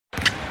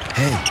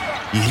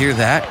Hey, you hear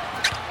that?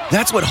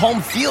 That's what home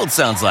field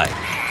sounds like.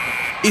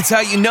 It's how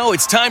you know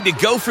it's time to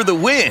go for the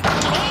win. Oh,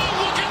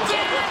 look at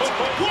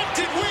that! What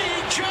did we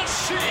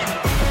just see?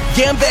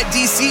 Gambit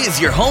DC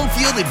is your home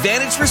field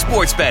advantage for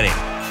sports betting.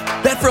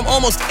 Bet from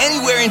almost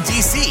anywhere in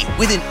DC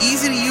with an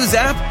easy-to-use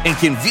app and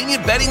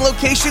convenient betting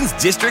locations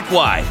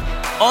district-wide.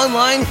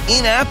 Online,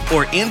 in-app,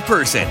 or in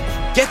person.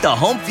 Get the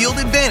home field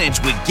advantage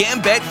with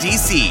Gambit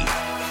DC.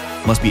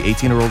 Must be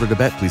 18 or older to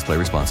bet. Please play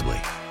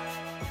responsibly.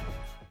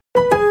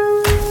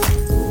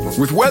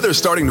 With weather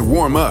starting to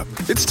warm up,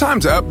 it's time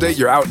to update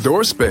your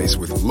outdoor space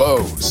with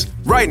Lowe's.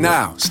 Right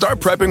now, start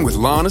prepping with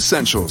lawn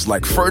essentials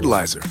like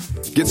fertilizer.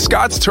 Get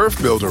Scott's Turf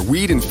Builder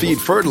Weed and Feed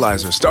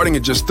Fertilizer starting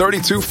at just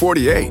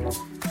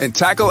 $32.48. And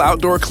tackle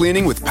outdoor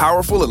cleaning with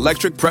powerful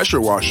electric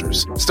pressure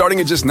washers starting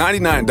at just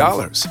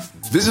 $99.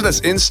 Visit us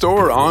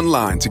in-store or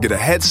online to get a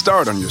head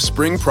start on your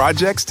spring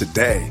projects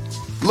today.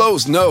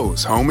 Lowe's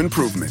knows home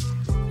improvement.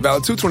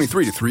 Valid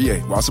 2/23 to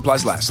 3/8 while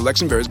supplies last.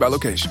 Selection varies by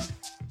location.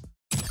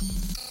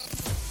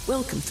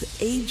 Welcome to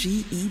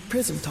AGE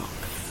Prism Talk,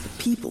 the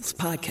People's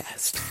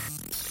Podcast.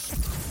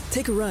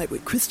 Take a ride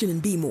with Christian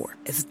and B. Moore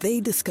as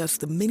they discuss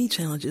the many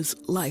challenges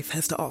life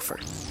has to offer.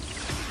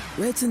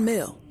 Reds and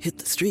Mail hit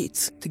the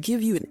streets to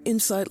give you an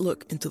inside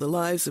look into the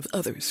lives of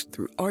others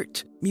through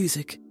art,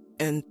 music,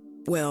 and,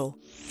 well,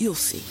 you'll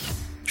see.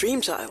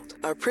 Dreamchild,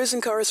 our prison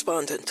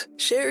correspondent,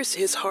 shares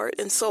his heart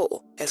and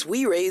soul as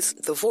we raise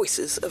the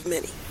voices of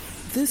many.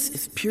 This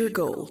is Pure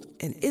Gold,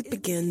 and it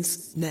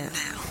begins now.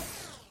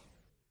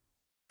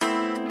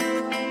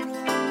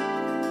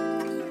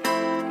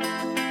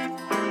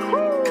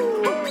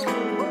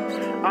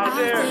 Out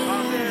there.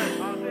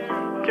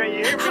 Can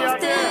you hear me out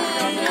there?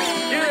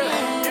 Yeah.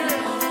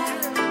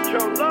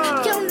 Your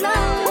love.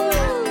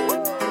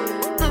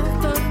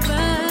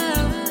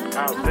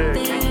 Out there,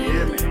 can you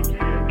hear me?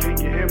 Can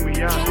you hear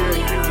me out there?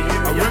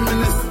 I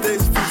reminisce the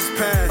days future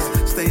past.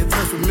 Stay in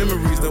touch with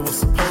memories that were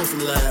supposed to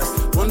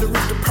last. Wonder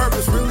if the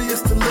purpose really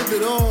is to live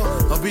it all,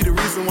 or be the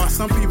reason why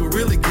some people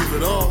really give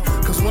it all.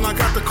 Cause when I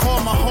got the call,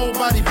 my whole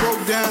body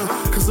broke down.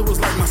 Cause it was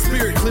like my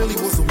spirit clearly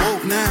was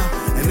awoke now.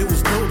 And it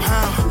was dope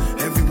how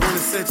everyone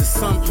has said you're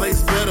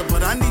someplace better,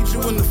 but I need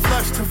you in the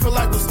flesh to feel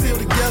like we're still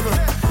together.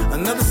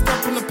 Another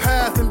step on the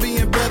path and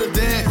being better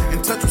than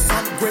in touch with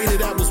something greater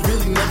that was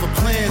really never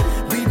planned.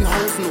 Beating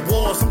holes in the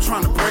walls, I'm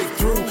trying to break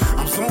through.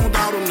 I'm zoned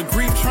out on the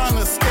grief, trying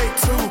to escape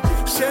too.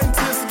 Shedding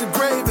tears to the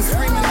grave and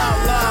screaming out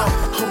loud.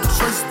 Hope the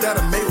choices that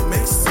I made will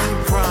make you seem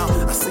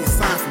proud. I see a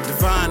sign from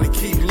divine to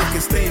keep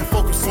looking, staying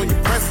focused on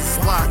your presence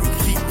so I can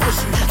keep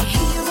pushing.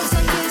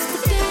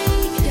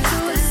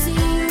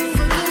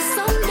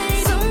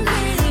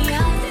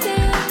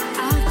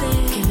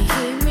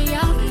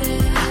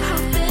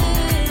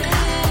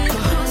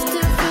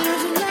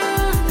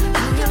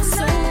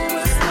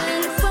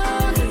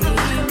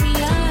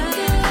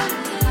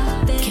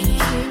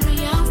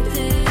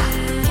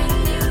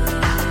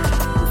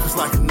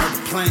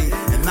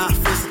 And not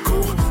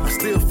physical, I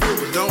still feel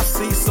but don't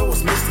see, so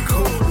it's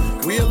mystical.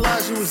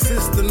 Realize you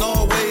exist in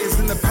all ways,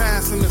 in the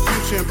past, in the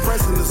future, and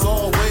present as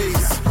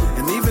always.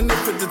 And even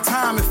if at the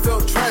time it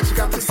felt tragic,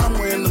 I think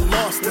somewhere in the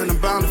lost, then I'm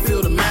bound to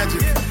feel the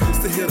magic.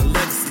 Still hear the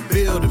legacy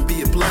build and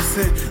be a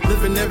blessing.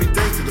 Living every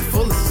day to the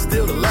fullest is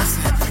still the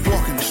lesson.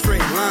 Walking a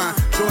straight line,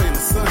 joy in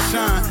the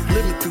sunshine,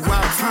 living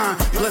throughout time,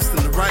 blessed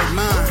in the right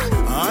mind.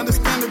 I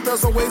understand that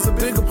there's always a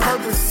bigger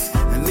purpose,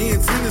 and the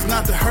intent is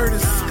not to hurt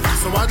us.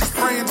 So I just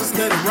pray and just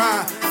let it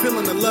ride,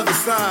 feeling the love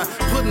inside,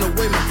 putting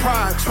away my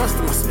pride,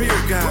 trusting my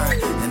spirit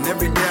guide. And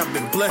every day I've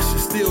been blessed, you're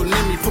still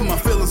near me. Put my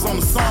feelings on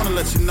the song to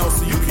let you know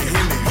so you can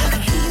hear me.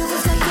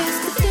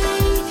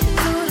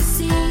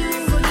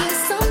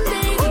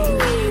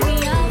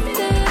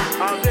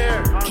 Out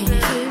there. Can you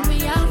hear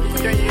me out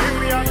there?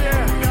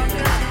 Yeah.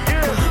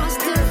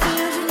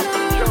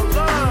 Your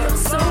love.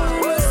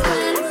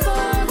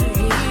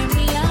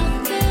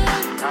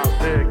 Out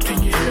there,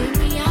 can you hear me?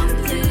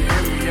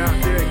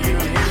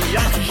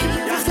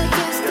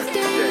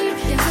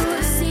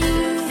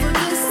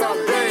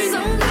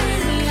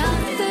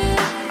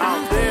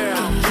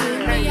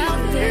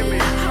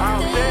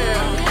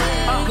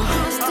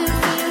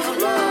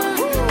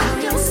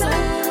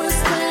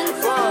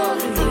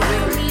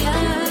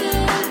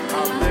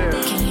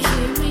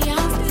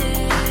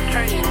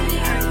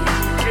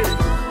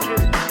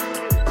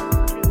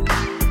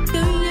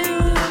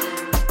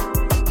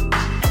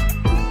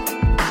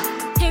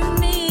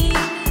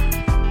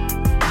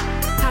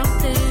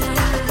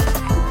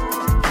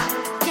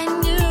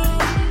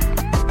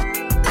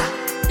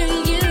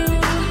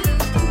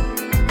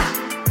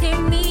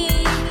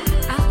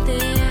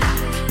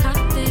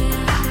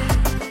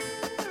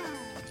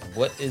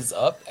 What is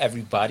up,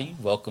 everybody?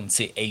 Welcome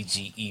to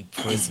AGE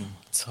Prism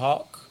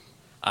Talk.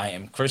 I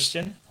am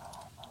Christian.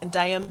 And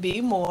I am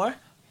B. Moore.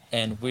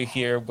 And we're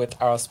here with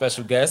our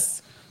special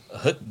guest,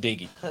 Hook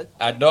Diggy.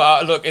 I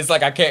know, look, it's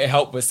like I can't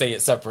help but say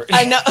it separate.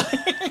 I know.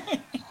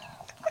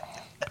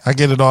 I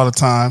get it all the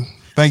time.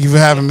 Thank you for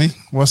having me.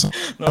 What's up?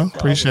 No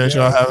appreciate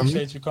y'all having me.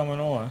 Appreciate you coming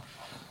on.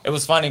 It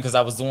was funny because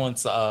I was doing,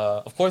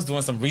 of course,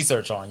 doing some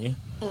research on you.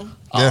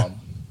 Yeah.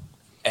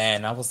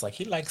 And I was like,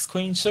 he likes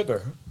Queen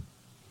Sugar.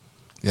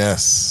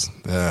 Yes.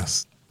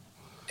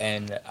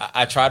 And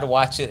I tried to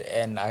watch it,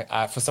 and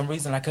I for some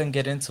reason I couldn't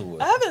get into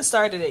it. I haven't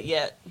started it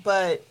yet,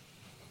 but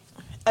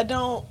I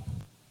don't.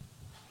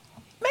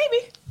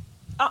 Maybe.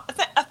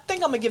 I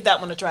think I'm gonna give that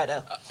one a try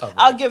though. Okay.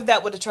 I'll give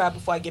that one a try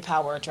before I give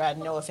Power a try.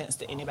 No offense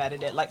to anybody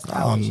that likes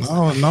Power.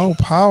 Oh no,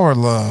 Power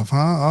Love, huh?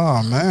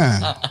 Oh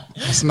man,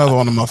 that's another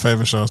one of my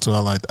favorite shows too. I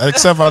like that.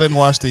 Except I didn't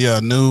watch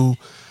the new.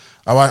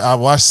 I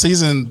watched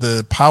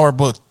the Power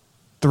Book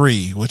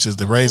 3, which is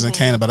the Raising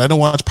Canaan, but I didn't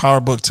watch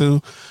Power Book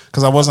 2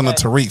 because I wasn't a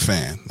Tariq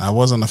fan. I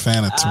wasn't a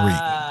fan of Tariq.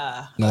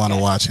 I want to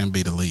watch him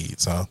be the lead,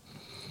 so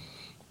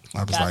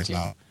I was like,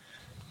 no.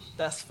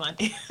 That's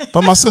funny.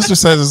 But my sister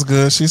said it's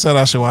good. She said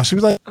I should watch. She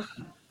was like,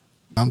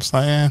 I'm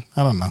saying,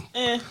 I don't know.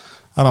 I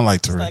don't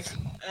like Tariq. Like,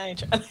 I ain't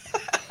trying.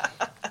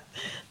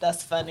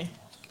 That's funny.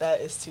 That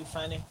is too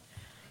funny.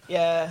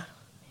 Yeah.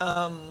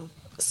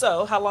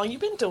 So, how long you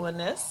been doing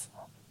this?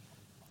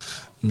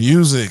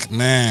 Music,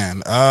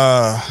 man.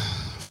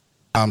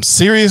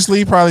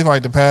 Seriously, probably for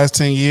like the past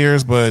 10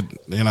 years, but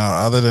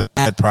other than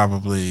that,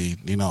 probably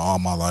all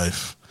my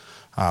life,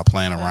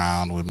 playing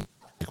around with.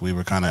 We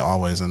were kind of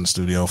always in the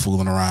studio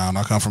fooling around.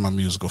 I come from a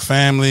musical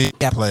family.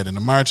 I played in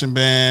the marching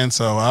band,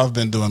 so I've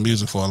been doing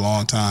music for a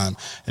long time,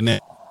 and then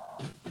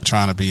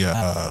trying to be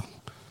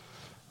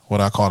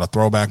what I call a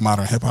throwback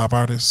modern hip hop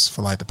artist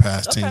for like the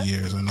past 10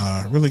 years, and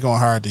really going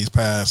hard these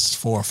past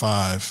 4 or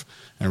 5,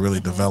 and really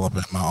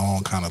developing my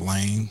own kind of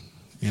lane.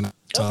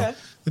 So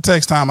it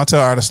takes time. I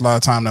tell artists a lot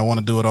of time that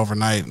want to do it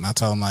overnight, and I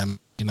tell them like,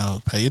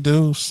 pay your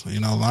dues,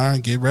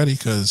 learn, get ready,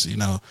 because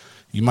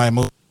you might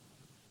move.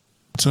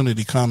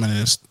 Opportunity come and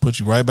just put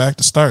you right back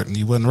to start, and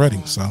you wasn't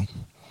ready. So,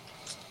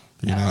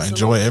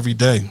 enjoy every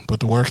day.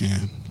 Put the work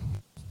in.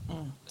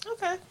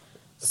 Okay.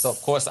 So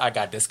of course I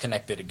got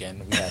disconnected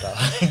again. We had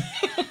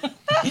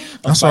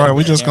that's all right.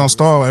 We just gonna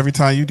stall every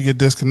time you get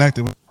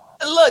disconnected.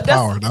 Look,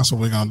 Power. That's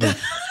what we're gonna do.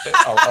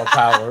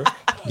 Power.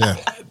 Yeah.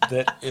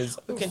 That is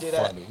we can do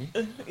funny.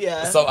 that.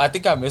 Yeah. So I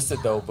think I missed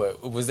it though.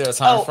 But was there a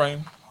time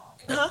frame?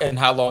 And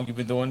how long you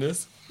been doing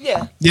this?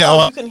 Yeah.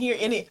 Yeah. You can hear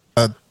any.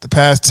 The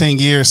past 10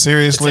 years,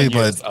 seriously, 10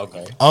 years, but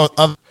okay.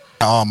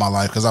 all my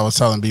life, because I was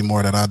telling B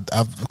more that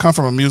I've come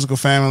from a musical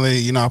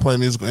family. I play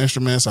musical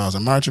instruments. I was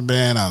in marching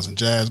band. I was in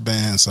jazz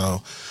band.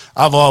 So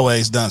I've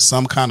always done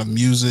some kind of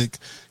music,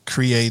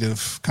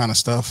 creative kind of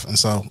stuff. And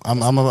so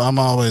I'm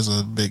always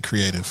a big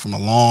creative from a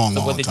long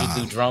time. So what did you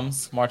do?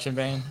 Drums, marching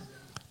band?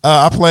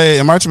 I played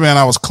in marching band.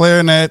 I was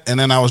clarinet, and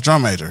then I was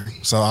drum major.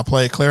 So I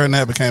played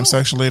clarinet, became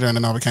section leader, and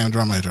then I became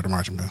drum major at the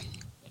marching band.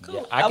 Cool.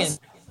 Yeah, I can.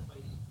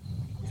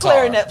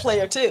 Clarinet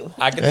player too.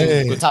 I can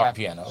do guitar and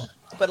piano.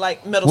 But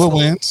like middle school.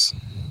 Woodwinds.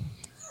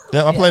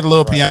 Yeah, I played a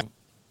little piano.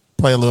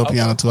 Play a little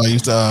piano too. I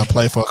used to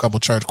play for a couple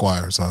church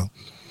choirs. So.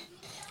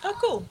 Oh,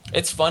 cool.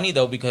 It's funny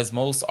though because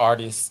most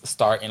artists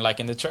start in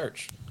the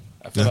church.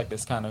 I feel like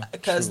that's kind of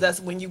because that's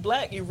when you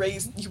black, you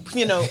raised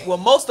well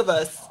most of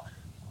us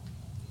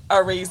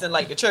are raised in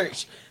like the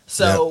church.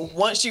 So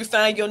once you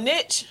find your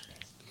niche,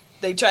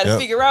 they try to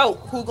figure out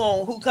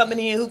who coming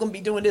in, who gonna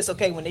be doing this.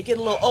 Okay, when they get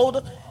a little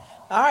older.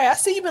 All right, I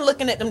see you been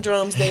looking at them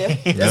drums there.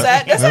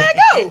 That's how it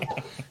go.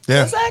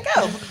 Yeah. That's how it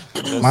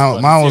go.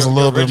 Mine was a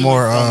little bit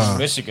more. From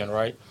Michigan,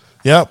 right?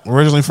 Yep,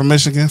 originally from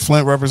Michigan.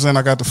 Flint represent.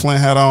 I got the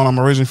Flint hat on. I'm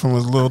originally from a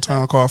little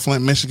town called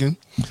Flint, Michigan.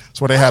 That's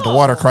where they had the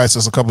water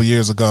crisis a couple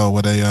years ago,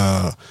 where they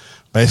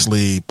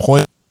basically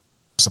poisoned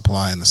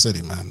supply in the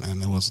city, man,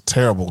 and it was a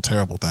terrible,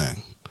 terrible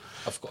thing.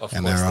 Of course,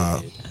 and they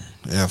did.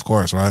 Yeah, of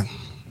course, right.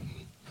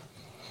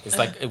 It's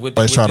like with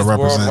this try to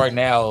world represent. right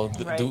now.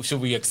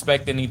 Should we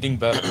expect anything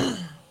better?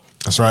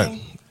 That's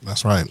right.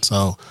 That's right.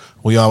 So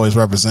we always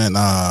represent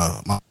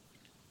my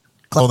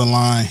clothing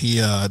line.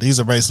 These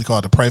are basically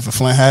called the Pray for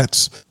Flint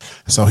hats.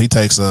 So he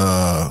takes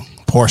a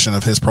portion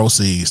of his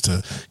proceeds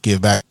to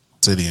give back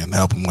to the city and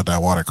help him with that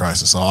water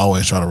crisis. So I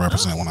always try to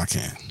represent when I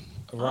can.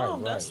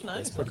 Right, that's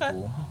nice. That's pretty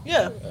cool.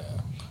 Yeah.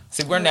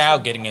 See, we're now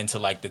getting into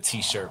the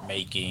t-shirt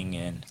making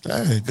and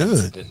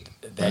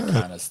that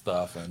kind of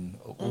stuff, and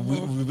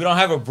we don't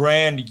have a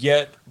brand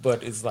yet,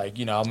 but it's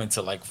I'm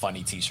into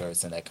funny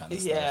t-shirts and that kind of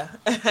stuff.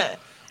 Yeah.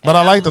 But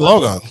I like the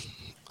logo.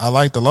 I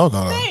like the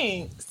logo.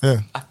 Thanks.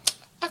 Yeah.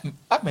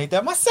 I made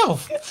that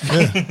myself.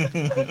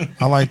 Yeah.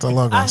 I like the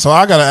logo. So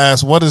I gotta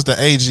ask, what does the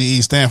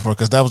AGE stand for?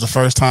 Because that was the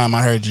first time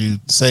I heard you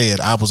say it.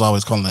 I was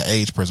always calling it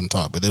Age Prism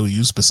Talk, but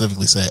you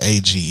specifically said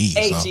AGE.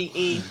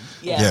 AGE.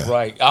 Yeah.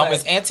 Right.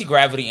 It's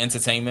Anti-Gravity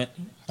Entertainment.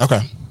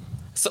 Okay.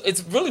 So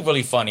it's really,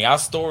 really funny. Our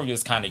story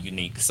is kind of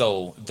unique.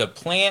 So the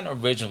plan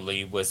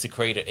originally was to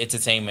create an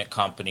entertainment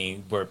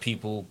company where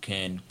people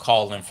can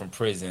call in from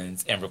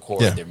prisons and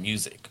record their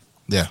music.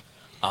 Yeah.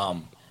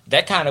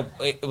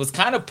 It was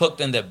kind of put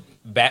in the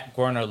back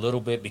burner a little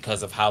bit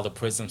because of how the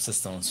prison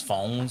system's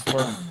phones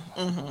work.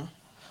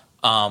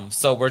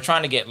 So we're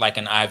trying to get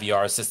an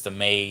IVR system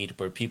made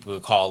where people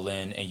could call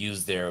in and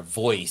use their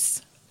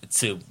voice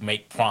to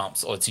make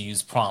prompts or to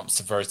use prompts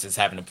versus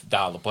having to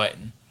dial a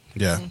button.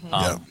 Yeah.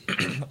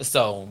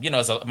 So,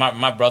 so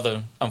my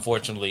brother,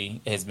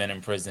 unfortunately, has been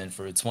in prison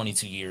for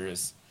 22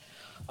 years.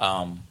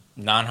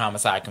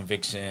 Non-homicide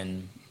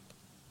conviction.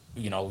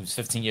 He was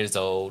 15 years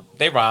old.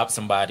 They robbed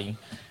somebody.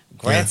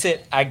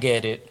 Granted, I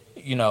get it.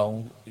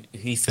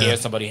 He scared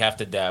somebody half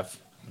to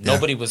death.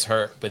 Nobody was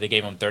hurt, but they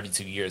gave him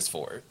 32 years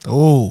for it.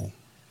 Oh.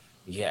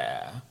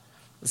 Yeah.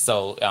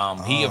 So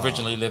he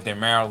originally lived in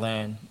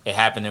Maryland. It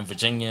happened in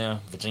Virginia.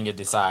 Virginia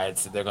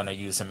decides they're going to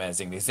use him as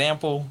an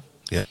example.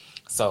 Yeah.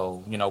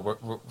 So,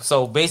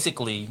 so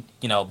basically,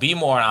 B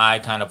More and I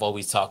kind of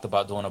always talked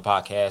about doing a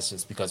podcast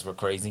just because we're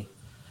crazy.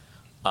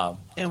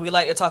 And we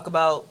like to talk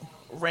about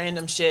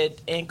random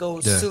shit and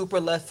go super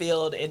left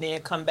field and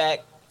then come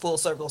back full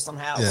circle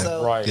somehow. Yeah.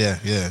 So Right.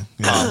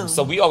 Yeah.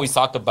 So we always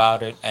talked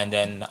about it, and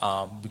then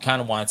we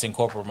kind of wanted to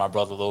incorporate my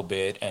brother a little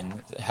bit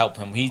and help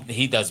him.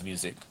 He does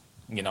music.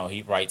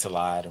 He writes a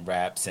lot and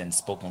raps and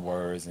spoken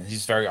words, and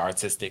he's very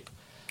artistic.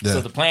 Yeah.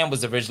 So the plan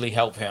was originally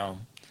help him.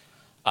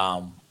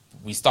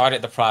 We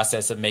started the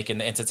process of making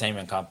the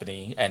entertainment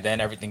company, and then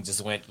everything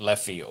just went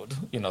left field.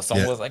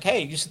 Someone was like,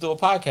 "Hey, you should do a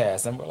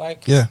podcast," and we're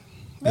like,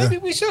 maybe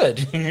we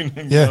should."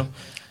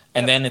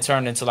 And then it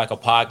turned into like a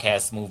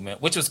podcast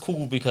movement, which was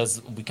cool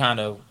because we kind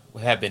of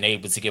have been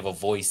able to give a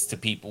voice to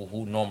people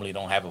who normally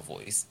don't have a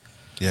voice.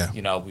 Yeah.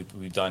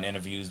 We've done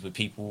interviews with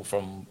people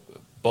from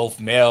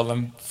both male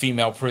and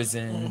female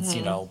prisons,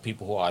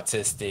 people who are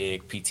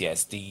autistic,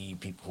 PTSD,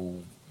 people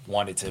who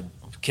wanted to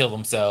kill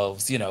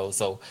themselves,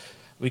 so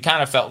we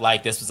kind of felt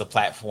like this was a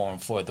platform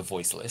for the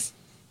voiceless.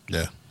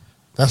 Yeah.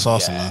 That's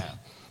awesome, man.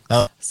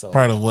 That's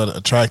part of what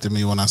attracted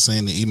me when I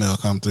seen the email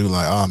come through,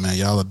 like, oh man,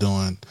 y'all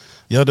doing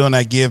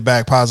that give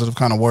back positive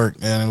kind of work,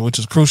 and which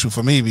is crucial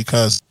for me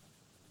because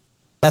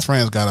my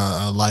friend's got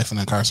a life in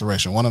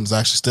incarceration. One of them is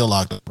actually still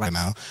locked up right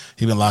now.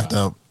 He been locked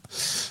up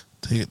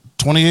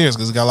 20 years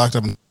because he got locked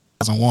up in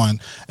 2001,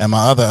 and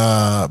my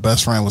other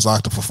best friend was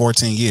locked up for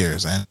 14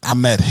 years, and I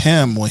met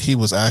him when he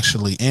was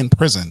actually in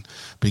prison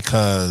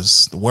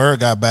because the word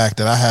got back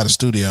that I had a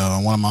studio,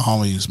 and one of my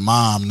homies'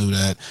 mom knew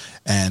that,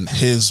 and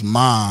his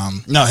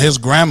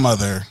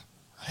grandmother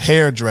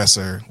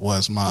hairdresser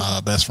was my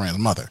best friend's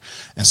mother,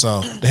 and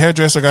so the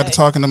hairdresser got to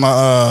talking to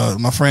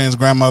my friend's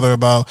grandmother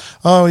about,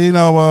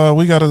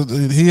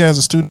 he has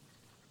a studio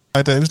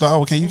like that. He was like, oh,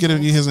 well, can you get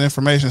his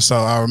information? So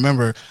I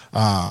remember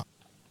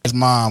his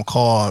mom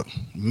called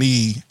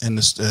me in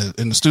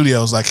the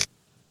studios, like,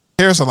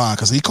 hair salon,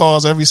 because he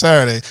calls every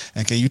Saturday,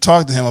 and can you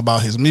talk to him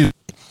about his music?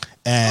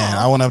 And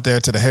I went up there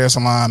to the hair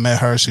salon, met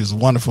her. She was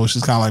wonderful.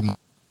 She's kind of like,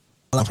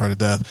 I love her to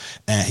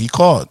death. And he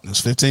called. It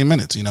was 15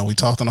 minutes. We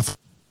talked on the phone.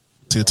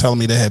 To telling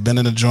me they had been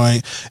in a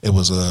joint. It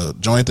was a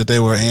joint that they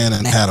were in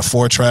and had a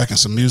 4-track and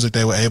some music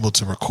they were able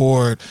to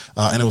record.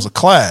 And it was a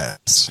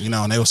class,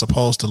 and they were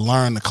supposed to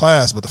learn the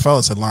class, but the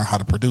fellas had learned how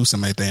to produce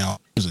and make their own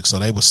music. So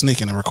they were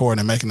sneaking and recording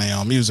and making their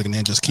own music and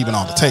then just keeping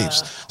all the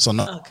tapes. So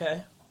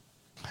okay.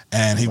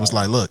 And he was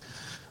like, look,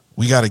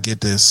 we got to get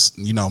this,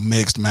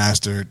 mixed,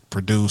 mastered,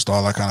 produced,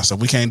 all that kind of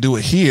stuff. We can't do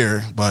it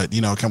here, but,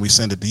 can we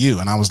send it to you?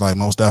 And I was like,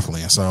 most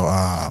definitely. And so,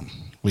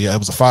 it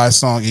was a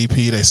 5-song EP.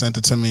 They sent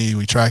it to me.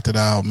 We tracked it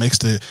out,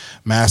 mixed it,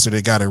 mastered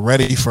it, got it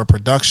ready for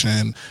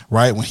production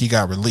right when he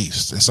got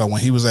released. And so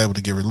when he was able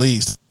to get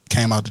released,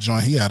 came out the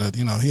joint, he had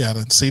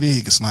a CD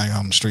he could snag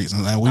on the streets,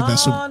 and we've been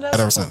super bad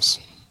ever since.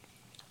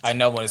 I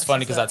know, when it's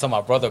funny because I told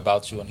my brother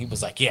about you, and he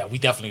was like, "Yeah, we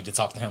definitely need to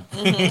talk to him."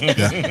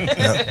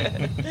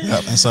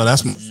 Yeah. And so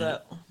that's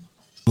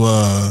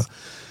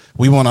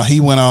he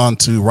went on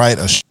to write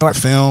a short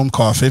film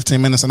called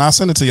 15 Minutes, and I'll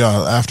send it to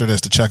y'all after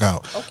this to check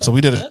out. Okay. So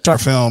we did a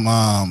short film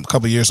a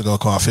couple years ago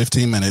called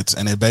 15 Minutes,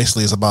 and it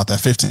basically is about that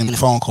 15-minute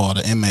phone call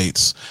the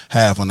inmates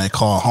have when they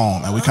call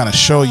home, and we kind of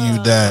show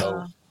you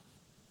that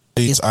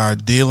these are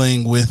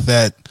dealing with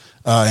that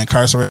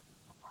incarceration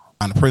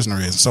the prisoner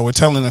is. So we're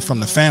telling it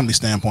from the family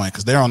standpoint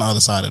because they're on the other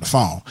side of the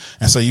phone,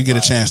 and so you get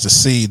a chance to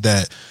see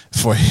that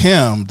for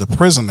him, the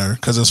prisoner,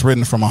 because it's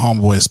written from a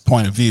homeboy's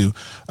point of view,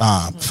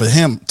 for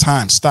him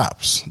time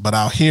stops, but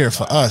out here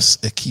for us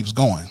it keeps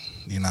going.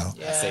 I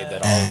say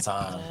that all the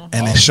time,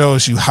 and it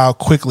shows you how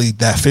quickly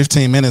that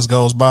 15 minutes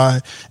goes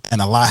by,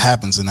 and a lot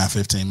happens in that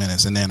 15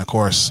 minutes, and then of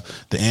course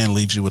the end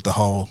leaves you with the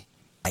whole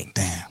like,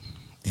 damn,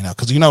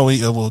 because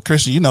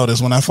Christian,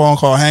 this when that phone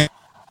call hangs.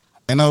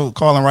 Ain't no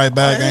calling right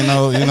back. Ain't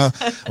no,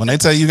 when they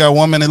tell you got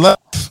 1 minute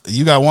left,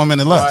 you got 1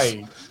 minute left.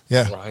 Right.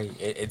 Yeah. Right.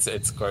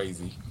 It's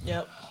crazy.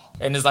 Yep.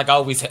 And it's like I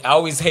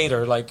always hate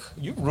her. Like,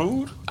 you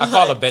rude. I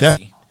call her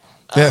Betsy.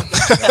 Yeah.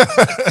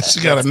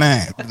 She got a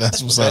name.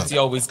 That's what's up. Betsy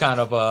always kind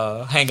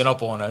of hanging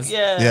up on us.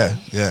 Yeah.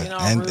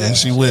 And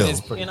she will.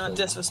 You're not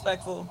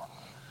disrespectful.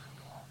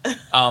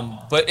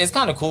 But it's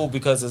kind of cool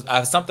because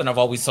it's something I've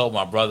always told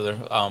my brother,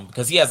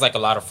 because he has like a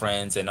lot of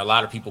friends and a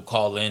lot of people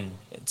call in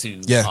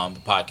to the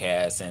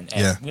podcast,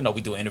 and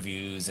we do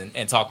interviews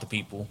and talk to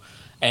people,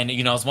 and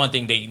it's one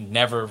thing they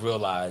never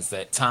realize,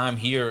 that time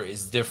here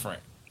is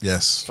different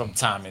from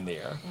time in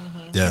there.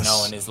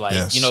 And it's like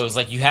it's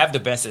like you have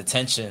the best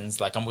intentions,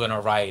 like I'm gonna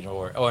write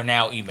or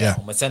now email,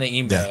 I'm gonna send an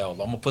email, I'm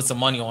gonna put some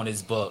money on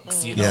his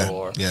books,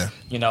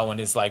 and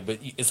it's like, but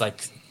it's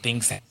like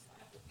things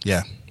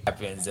Yeah.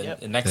 happens, and Yep.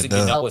 the next It thing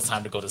does. you know, it's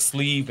time to go to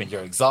sleep, and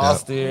you're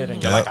exhausted,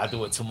 and you're Yep. like, I'll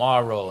do it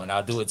tomorrow, and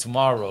I'll do it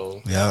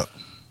tomorrow. Yep.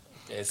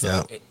 And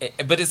so,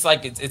 but it's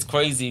like it's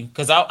crazy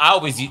because I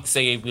always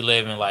say we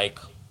live in like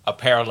a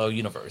parallel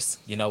universe.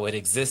 You know, it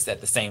exists at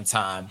the same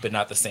time, but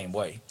not the same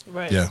way.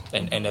 Right. Yeah.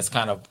 And that's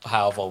kind of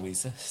how I've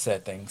always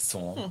said things to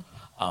him.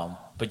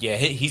 But yeah,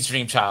 he's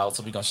Dream Child,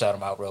 so we're gonna shout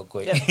him out real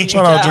quick. Yeah.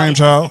 Shout out Dream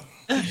Child.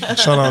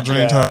 Shout out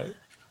Dream Child.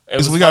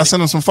 We gotta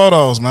send him some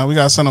photos, man. We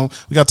gotta send him.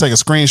 We gotta take a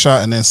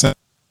screenshot and then send.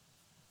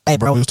 Hey,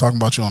 bro, we was talking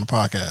about you on the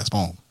podcast.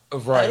 Boom.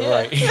 Right.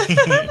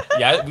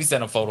 Yeah, we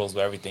send him photos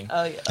with everything.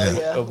 Oh yeah.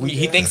 Oh, yeah.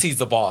 He thinks he's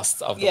the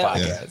boss of the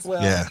podcast.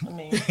 Well, Yeah. I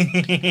mean,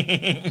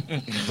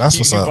 That's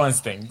what's he up. runs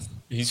things.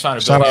 He's trying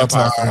to Shout build out to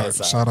empire from our, the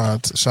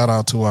inside. shout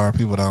out to our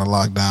people that are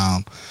locked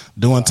down,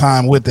 doing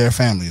time with their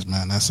families,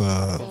 man. That's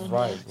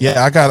Right.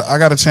 yeah. I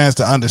got a chance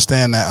to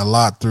understand that a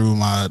lot through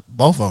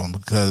both of them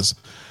because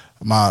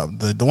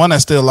the one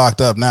that's still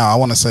locked up now. I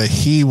want to say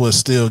he was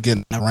still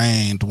getting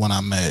arraigned when I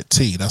met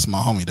T. That's my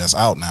homie that's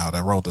out now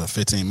that wrote the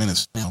 15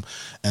 minutes film,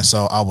 and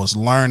so I was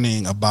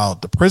learning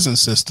about the prison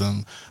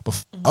system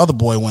before the other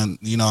boy went,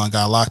 and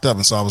got locked up,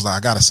 and so I was like, I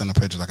gotta send him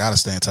pictures. I gotta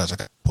stay in touch. I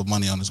gotta put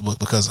money on this book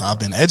because I've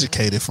been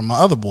educated from my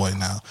other boy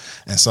now,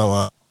 and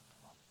so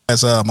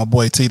as my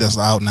boy T that's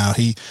out now,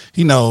 he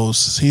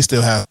knows he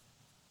still has.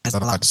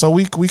 So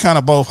we kind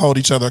of both hold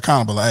each other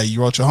accountable. Like, hey,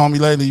 you wrote your homie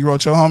lately.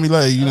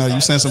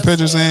 You sent some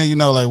pictures in.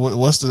 Like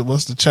what's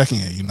the check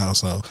in?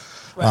 So,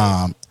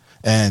 Right.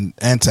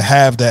 and to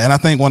have that, and I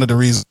think one of the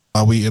reasons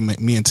why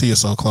me and T are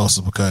so close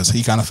is because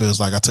he kind of feels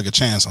like I took a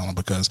chance on him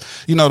because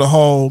the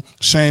whole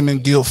shame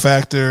and guilt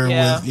factor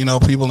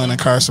with people in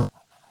incarceration.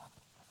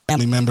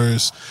 Family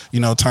members,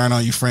 turn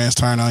on you, friends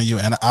turn on you,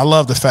 and I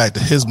love the fact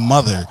that his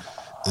mother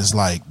is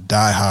like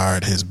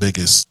diehard, his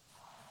biggest.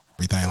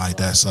 Everything like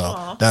that,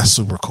 so that's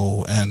super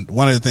cool. And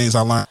one of the things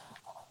I learned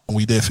when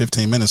we did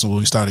 15 minutes when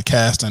we started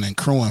casting and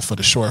crewing for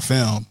the short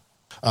film,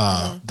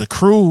 the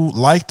crew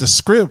liked the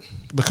script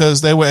because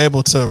they were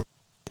able to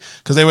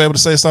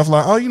say stuff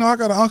like, oh, I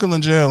got an uncle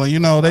in jail,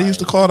 and they used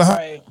to call the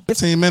house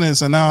 15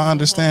 minutes, and now I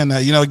understand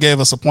that. It gave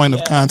us a point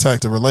of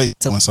contact to relate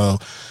to, and so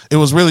it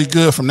was really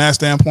good from that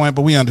standpoint.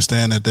 But we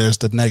understand that there's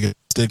the negative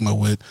stigma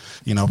with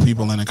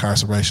people in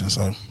incarceration,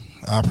 so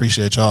I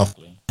appreciate y'all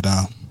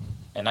down.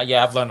 And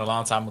I've learned a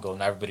long time ago.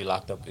 Not everybody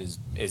locked up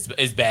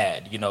is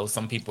bad.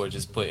 Some people are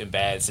just put in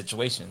bad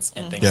situations,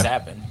 and things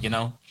happen.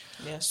 Yeah,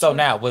 So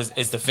now,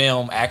 is the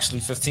film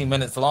actually 15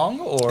 minutes long,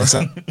 or It's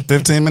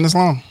 15 minutes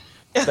long.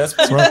 that's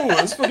pretty cool?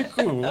 It's pretty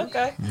cool.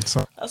 okay. So,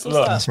 That's what's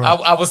Look, up. right.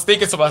 I was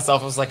thinking to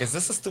myself, I was like, is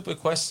this a stupid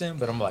question?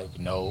 But I'm like,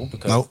 no,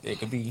 because Nope. it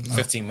could be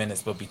 15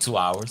 minutes, but be 2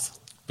 hours.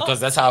 Because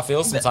that's how I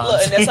feel sometimes.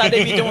 Look, and that's how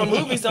they be doing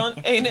movies,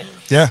 ain't it?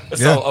 yeah.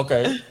 So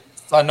okay,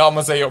 so I know I'm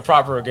gonna say it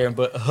proper again,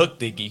 but Hook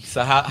Diggy.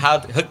 So how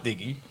Hook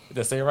Diggy? Did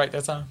I say it right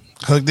that time?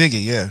 Hook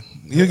Diggy, yeah.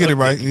 You get it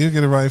right. You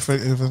get it right.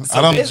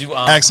 I don't. did you,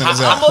 accent is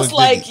out. Almost Hook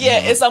like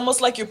Diggy. it's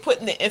almost like you're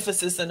putting the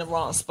emphasis in the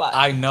wrong spot.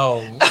 I know,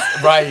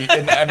 right?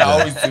 And I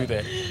always do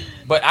that.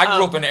 But I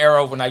grew up in an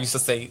era when I used to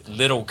say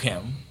Little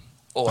Kim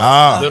or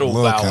Little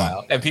Lil' Bow Kim.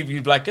 Wow, and people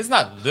would be like, "It's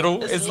not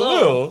little, it's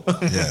Lil." little."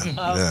 Yeah.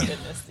 Oh yeah.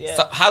 goodness, yeah.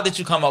 So how did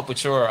you come up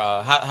with your?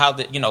 How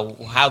did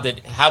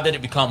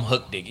it become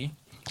Hook Diggy?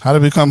 How to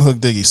become Hook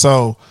Diggy?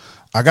 So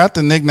I got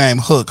the nickname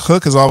Hook.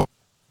 Hook is all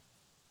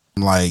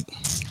like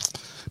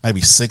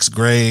maybe 6th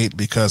grade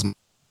because my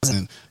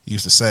cousin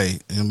used to say,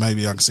 and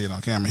maybe I can see it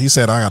on camera. He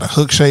said I got a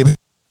hook shape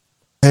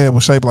head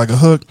was shaped like a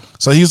hook,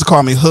 so he used to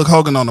call me Hook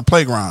Hogan on the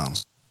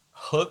playgrounds.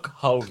 Hook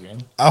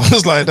Hogan. I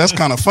was like, that's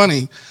kind of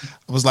funny.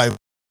 I was like,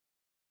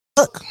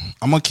 hook.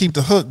 I'm gonna keep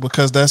the hook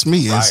because that's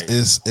me. Right.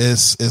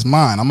 It's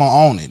mine. I'm gonna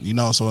own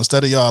it. So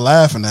instead of y'all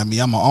laughing at me,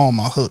 I'm gonna own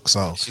my hook.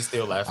 So She's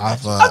still laughing.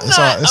 I've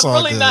I'm all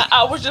really good. not.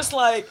 I was just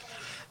like,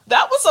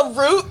 that was a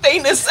rude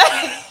thing to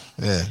say.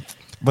 Yeah.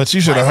 But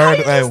you should have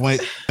heard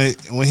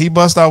when he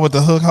bust out with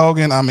the Hook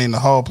Hogan. I mean, the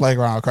whole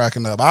playground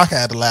cracking up. I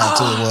had to laugh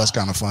too. It was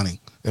kind of funny.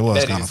 It was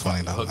That kind of is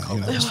funny funny. though.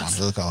 Hook It's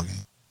funny. Hook Hogan.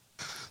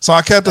 So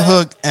I kept the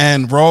hook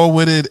and roll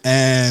with it,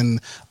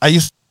 and I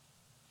used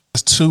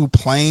to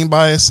playing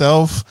by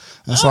itself,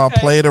 and so I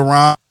played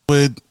around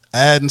with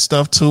adding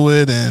stuff to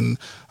it. And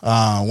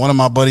one of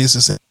my buddies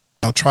just said,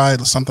 try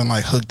something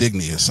like Hook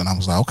Dignius, and I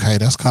was like, okay,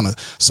 that's kind of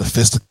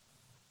sophisticated.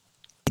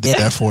 Did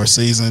that for a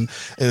season.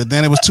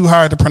 Then it was too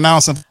hard to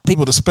pronounce and for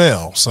people to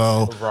spell.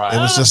 So Right. it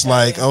was just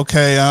like,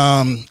 okay,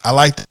 I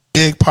like the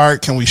dig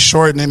part. Can we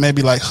shorten it?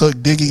 Maybe like Hook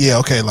Diggy. Yeah,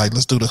 okay, like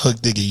let's do the Hook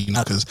Diggy.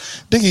 Because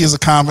Diggy is a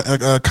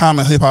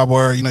common hip hop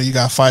word. You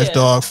got Phife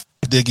Dawg,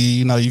 Diggy.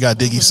 You got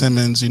Diggy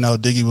Simmons.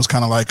 Diggy was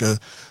kind of like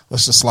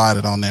let's just slide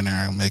it on there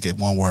and make it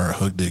one word,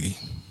 Hook Diggy.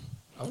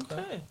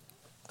 Okay,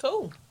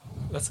 cool.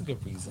 That's a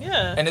good reason.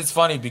 Yeah. And it's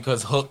funny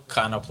because Hook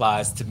kind of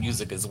applies to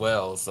music as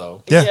well.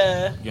 So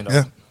Yeah.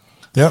 Yeah.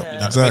 Yep, Yeah.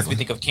 makes me exactly.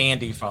 think of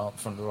Candy from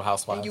the Real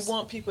Housewives. And you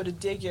want people to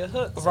dig your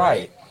hooks,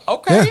 right?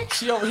 Okay. Yeah.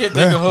 She over here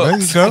Yeah, digging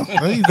hooks.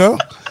 there you go.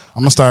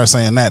 I'm gonna start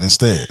saying that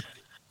instead.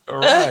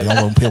 Right.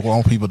 I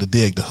want people to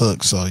dig the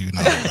hook, so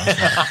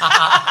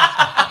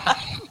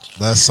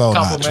That's so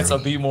not compliments true.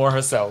 of Be More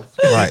herself.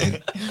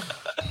 Right.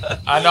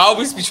 I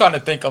always be trying to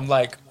think. I'm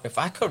like, if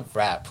I could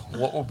rap,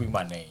 what would be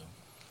my name?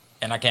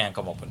 And I can't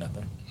come up with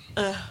nothing.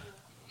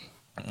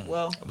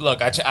 Well,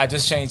 Look, I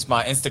just changed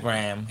my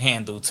Instagram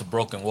handle to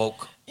Broken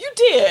Woke. you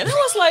did. And I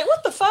was like,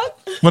 what the fuck?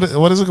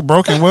 What is it?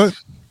 Broken what?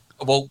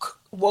 Woke.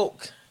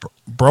 Woke.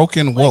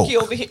 Broken Like woke. he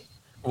over here.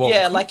 Woke.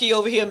 Yeah, like he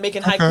over here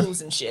making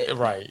haikus and shit.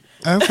 Right.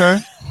 Okay.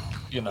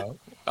 You know,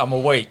 I'm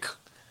awake.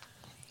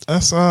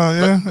 That's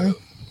yeah.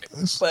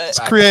 But It's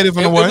creative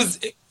in a way.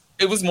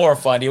 It was more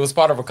funny. It was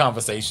part of a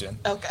conversation.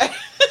 okay.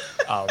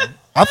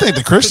 I think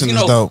the Christian you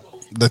is know- dope.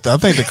 I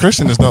think the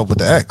Christian is dope with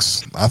the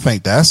X. I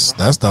think that's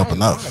dope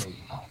enough.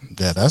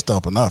 Yeah, that's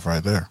dope enough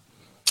right there.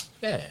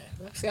 Yeah.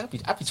 See, I be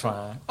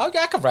trying. Oh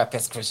yeah, I could rap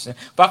as Christian,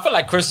 but I feel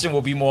like Christian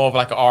will be more of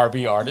like an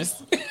R&B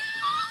artist.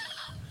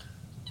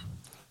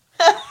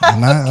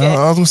 And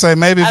I was gonna say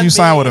maybe if I you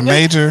sign with a mean-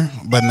 major,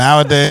 but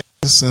nowadays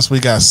since we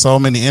got so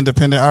many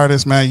independent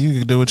artists, man, you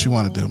can do what you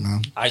want to do,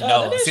 man. I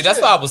know. that is See, that's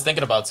true. what I was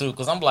thinking about too,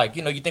 because I'm like,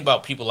 you know, you think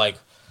about people like,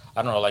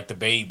 I don't know, like the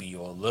Baby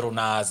or Little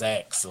Nas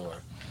X,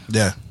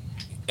 Yeah,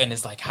 and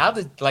it's like, how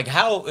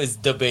is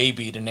the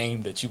Baby the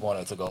name that you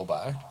wanted to go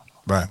by?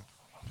 right.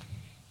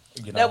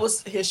 You know? That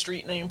was his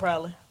street name,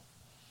 probably.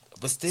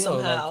 but still,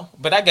 somehow.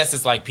 but I guess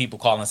it's like people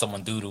calling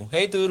someone Doodoo.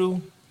 Hey,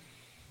 Doodoo.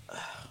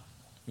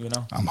 You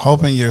know. I'm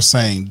hoping you're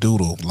saying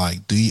doodle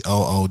like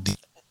DOOD.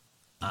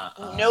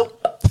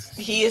 Nope.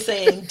 He is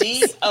saying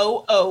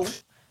DOODOO.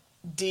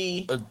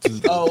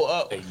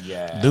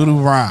 Yeah. Doodle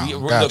rhyme.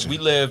 Look, Gotcha. we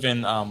live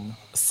in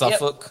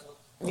Suffolk,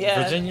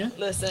 Yeah. Virginia.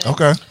 Listen.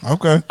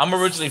 Okay. I'm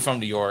originally from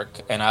New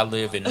York, and I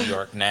live in New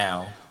York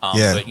now.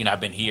 Yeah. But, you know, I've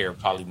been here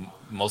probably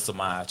most of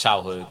my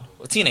childhood,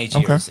 teenage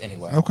Okay. years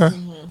anyway. Okay.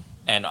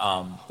 And,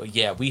 but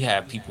yeah, we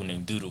have people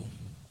named Doodoo.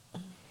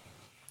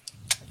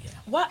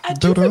 Well, I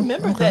do Doodoo,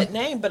 remember okay. that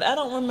name, but I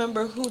don't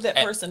remember who that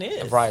person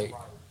is. Right.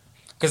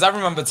 Because I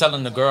remember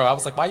telling the girl, I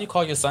was like, why you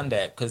call your son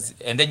that?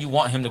 And then you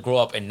want him to grow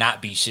up and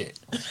not be shit.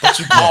 But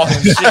you call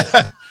him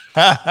shit.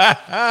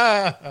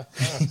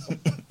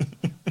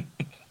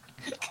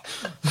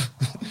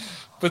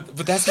 But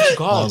that's what you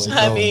call him.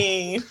 I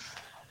mean,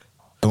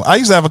 I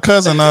used to have a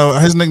cousin.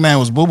 His nickname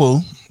was Boo Boo,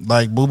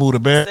 like Boo Boo the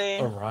bear.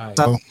 saying, All right.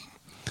 So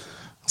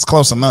it's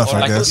close enough, Or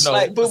I like, guess. you know,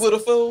 like Boo Boo the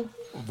Fool,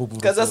 Boo Boo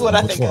because the that's what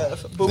I Fool. think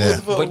of. Boo Boo Yeah.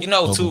 the Fool. But you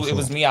know, Boo too, Boo it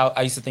was Fool. me.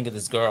 I used to think of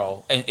this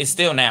girl, and it's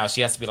still now.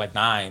 She has to be like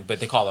 9, but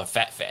they call her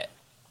Fat Fat.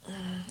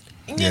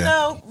 you Yeah.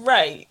 know,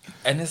 right?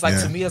 And it's like,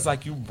 Yeah. to me, it's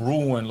like you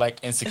ruin like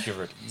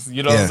insecurities.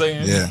 You know what I'm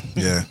saying?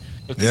 Yeah.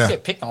 But you Yeah.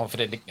 get picked on for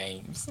the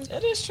nicknames.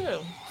 That is true.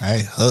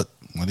 Hey, Hook.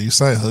 What do you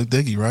say? Hook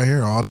Dicky right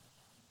here. All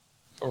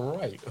All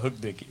right, Hook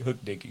Dicky.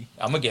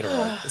 I'm gonna get it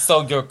right.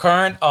 So your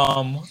current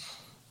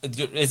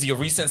is your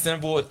recent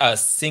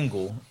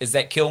single is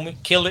that Kill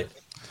It?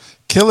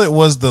 Kill It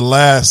was the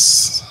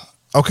last.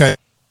 Okay,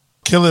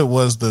 Kill It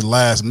was the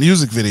last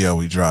music video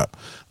we dropped.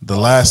 The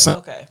last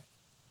Okay.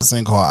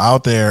 thing called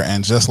Out There,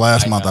 and just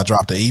last month I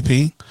dropped an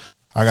EP.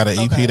 I got an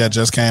EP Okay. that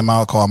just came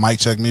out called Mic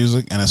Check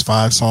Music, and it's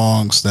 5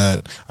 songs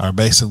that are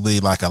basically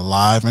like a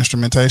live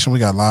instrumentation. We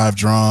got live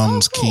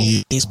drums,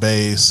 keys,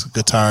 bass,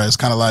 guitar. It's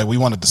kind of like we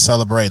wanted to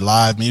celebrate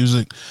live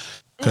music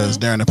because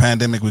during the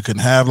pandemic we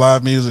couldn't have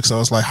live music.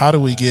 So it's like, how do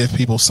we give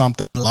people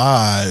something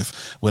live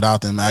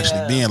without them actually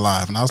Yeah. being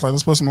live? And I was like,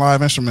 let's put some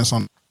live instruments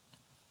on.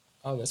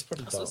 Oh, that's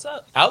pretty dope. what's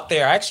up. Out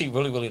There, I actually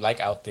really like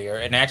Out There,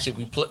 and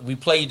actually we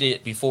played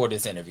it before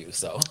this interview.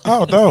 So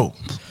Oh, dope.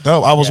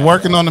 I was Yeah,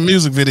 working on the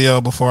music video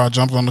before I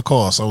jumped on the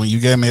call. So when you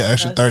gave me an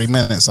extra 30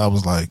 minutes, I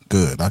was like,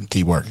 good, I can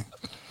keep working.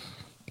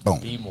 Boom.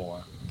 Be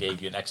More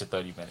gave you an extra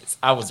 30 minutes.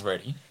 I was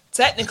ready.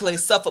 Technically,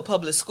 Suffolk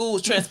Public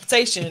Schools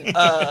transportation.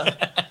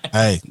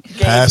 Hey, Gave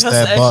pass us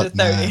that an buck,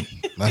 extra 30. man.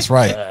 That's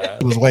right.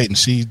 She was waiting.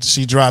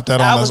 She dropped that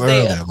I on was us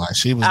there. earlier. Like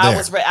she was I there.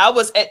 was I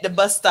was at the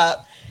bus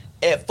stop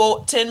at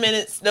 4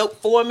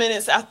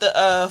 minutes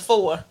after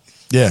 4.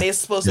 Yeah. They're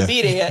supposed Yeah. to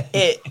be there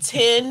at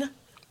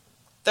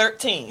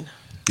 10:13.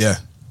 Yeah.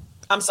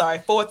 I'm sorry,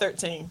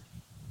 4:13.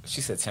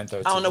 She said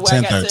 10:13. I don't know where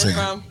I got 10:13. 10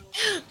 from.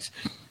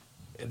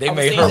 They I was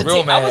made saying her a real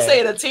 10. mad. I was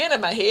saying a 10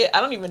 in my head.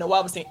 I don't even know why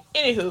I was saying.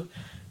 Anywho,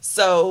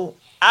 so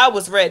I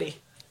was ready,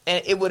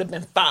 and it would have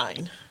been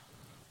fine.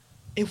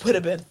 It would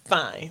have been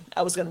fine.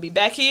 I was gonna be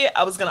back here.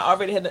 I was gonna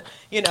already have, I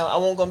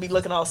wasn't gonna be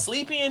looking all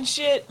sleepy and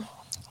shit.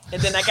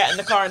 And then I got in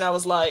the car and I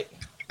was like,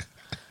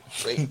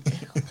 "Wait,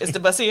 is the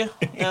bus here?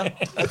 No,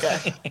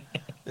 okay.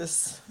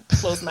 Just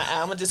close my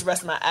eye. I'm gonna just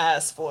rest my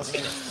eyes for a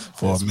minute."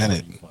 For a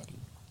minute.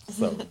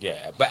 So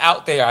yeah, but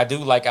Out There, I do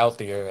like Out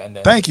There. And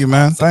then Thank you,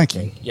 man. Thank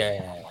you.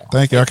 Yeah.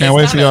 Thank you. I can't It's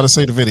wait for not y'all a- to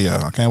see the video.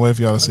 I can't wait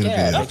for y'all to see the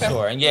Yeah, video. for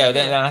sure. And yeah,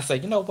 then I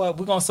said, you know what?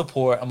 We're gonna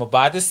support. I'm gonna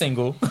buy this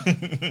single.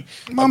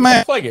 My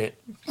man. Play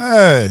it.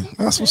 Hey,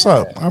 that's what's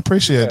up. I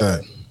appreciate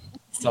that.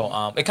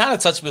 So it kind of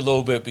touched me a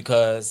little bit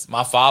because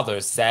my father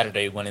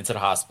Saturday went into the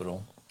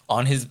hospital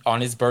on his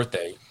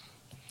birthday.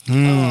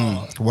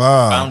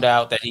 Wow. Found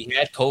out that he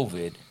had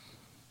COVID,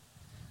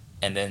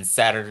 and then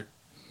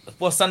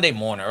Sunday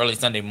morning, early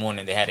Sunday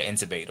morning, they had to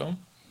intubate him.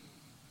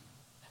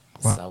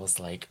 So I was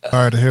like,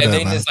 Sorry to hear and that,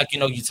 then man. it's like,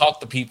 you talk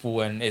to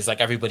people and it's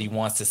like everybody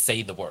wants to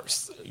say the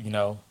worst,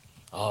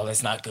 oh,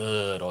 that's not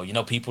good, or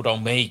people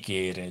don't make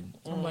it, and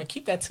I'm like,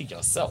 keep that to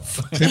yourself.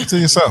 Keep it to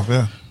yourself,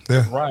 yeah.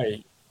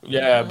 Right.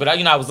 Yeah, but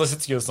I was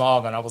listening to your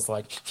song and I was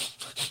like,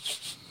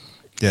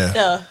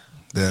 Yeah.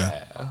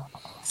 Yeah.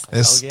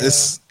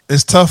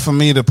 It's tough for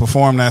me to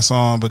perform that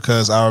song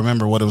because I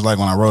remember what it was like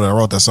when I wrote it. I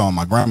wrote that song.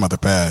 My grandmother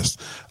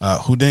passed,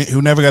 who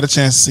never got a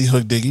chance to see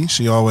Hook Diggy.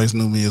 She always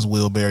knew me as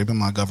Will Berry, been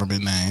my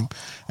government name.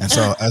 And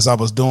so as I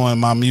was doing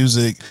my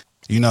music,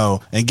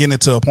 and getting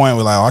it to a point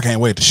where like, I can't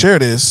wait to share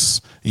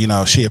this.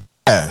 She had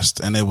passed,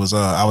 and it was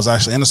I was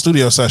actually in the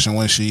studio session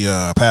when she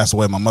passed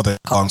away. My mother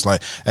called and was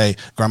like, "Hey,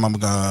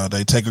 grandma,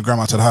 they take her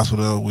grandma to the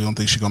hospital. We don't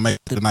think she's gonna make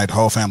it tonight. The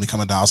whole family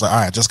coming down." I was like, "All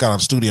right, just got out of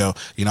the studio.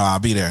 I'll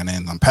be there." And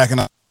then I'm packing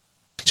up.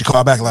 She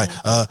called back like,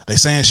 they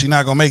saying she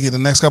not gonna make it the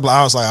next couple of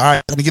hours. Like, all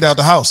right, let me get out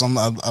the house. I'm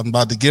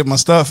about to get my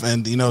stuff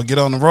and get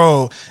on the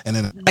road. And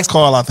then the next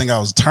call, I think I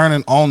was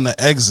turning on the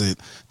exit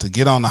to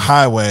get on the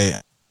highway.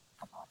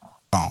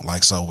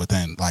 Like, so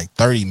within like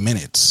 30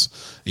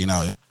 minutes,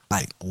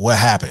 like what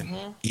happened,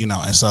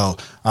 and so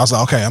I was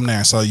like, okay, I'm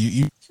there. So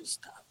you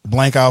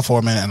blank out for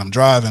a minute, and I'm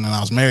driving, and I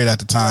was married at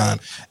the time,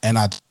 and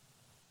I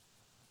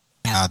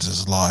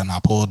just lost, and I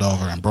pulled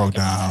over and broke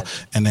down.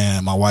 And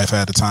then my wife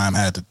at the time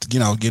had to,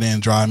 get in,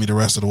 drive me the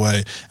rest of the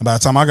way. And by the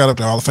time I got up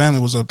there, all the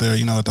family was up there,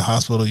 at the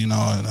hospital,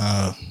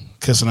 and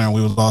kissing her, and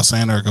we was all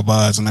saying her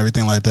goodbyes and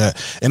everything like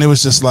that. And it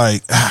was just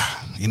like,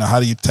 how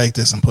do you take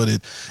this and put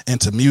it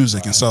into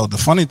music? And so the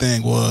funny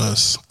thing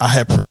was, I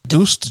had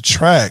produced the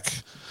track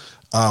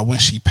when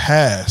she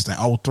passed in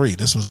 2003.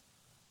 This was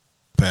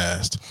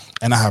passed,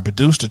 and I had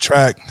produced the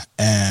track,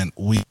 and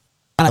we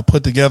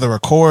put together a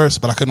chorus,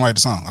 but I couldn't write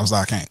the song. I was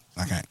like, I can't.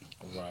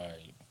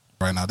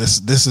 Right now, this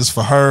is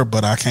for her,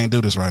 but I can't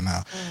do this right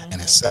now.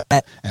 And it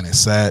sat, and it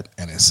sat,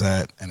 and it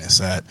sat, and it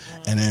sat,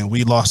 and then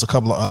we lost a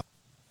couple of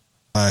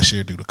last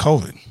year due to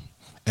COVID,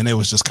 and it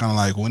was just kind of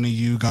like, when are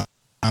you gonna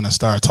kind of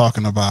start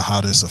talking about how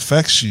this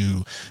affects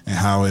you and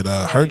how it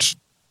hurts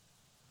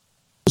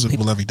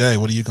people every day?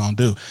 What are you gonna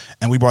do?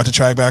 And we brought the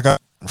track back up,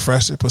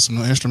 refreshed it, put some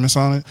new instruments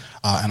on it,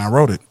 and I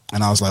wrote it.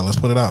 And I was like, let's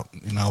put it out.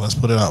 Let's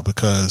put it out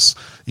because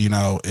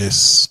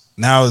it's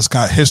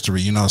kind of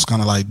history. It's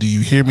kind of like, do you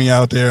hear me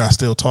out there? I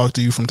still talk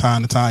to you from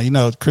time to time.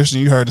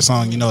 Christian, you heard the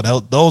song.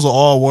 Those are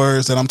all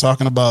words that I'm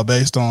talking about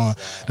based on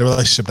the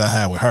relationship that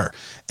I had with her.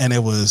 And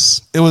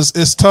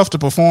it's tough to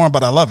perform,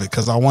 but I love it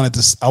because I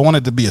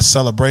wanted to be a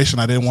celebration.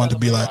 I didn't want it to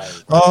be like,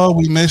 oh,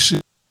 we miss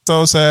you,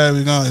 so sad.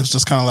 It's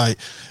just kind of like,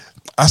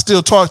 I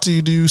still talk to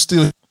you. Do you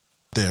still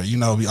there?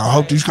 I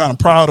hope you're kind of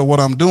proud of what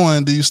I'm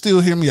doing. Do you still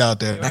hear me out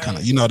there? That kind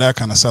of, that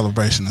kind of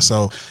celebration. And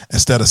so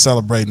instead of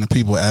celebrating the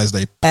people as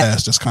they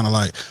pass, just kind of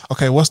like,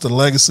 okay, what's the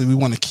legacy we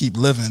want to keep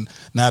living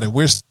now that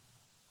we're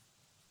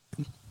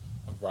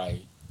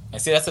right.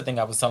 And see, that's the thing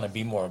I was telling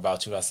B more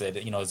about you. I said,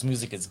 his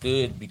music is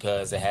good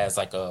because it has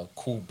like a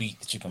cool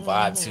beat that you can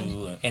vibe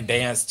to and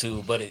dance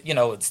to, but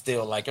it's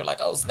still like, you're like,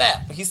 oh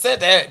snap, he said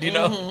that,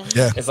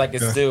 Yeah. It's like,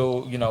 it's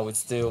still, it's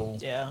still,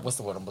 yeah. What's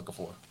the word I'm looking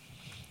for?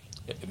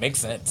 It makes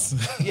sense.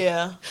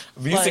 Yeah.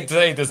 Music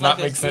today does not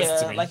make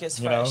sense to me. Like it's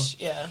fresh.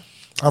 Yeah.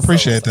 I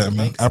appreciate that,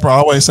 man. I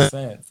always say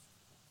that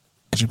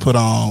you put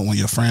on when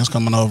your friends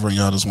coming over and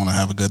y'all just want to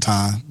have a good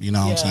time. You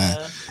know what I'm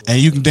saying? And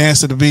you can dance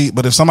to the beat,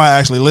 but if somebody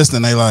actually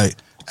listening, they like,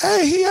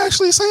 hey, he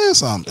actually saying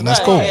something. And that's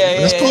cool.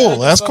 That's cool.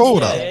 That's cool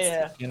though.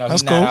 Yeah.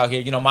 He's not out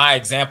here. My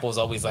example is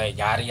always like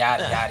yada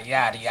yada yada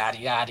yada yada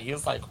yada.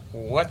 It's like,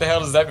 what the hell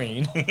does that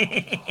mean?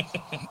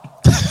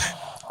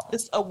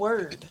 It's a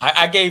word.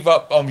 I gave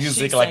up on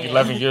music like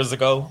 11 years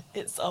ago.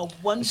 It's a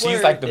one word.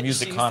 She's like the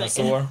music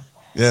connoisseur.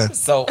 Yeah.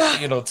 So,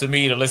 to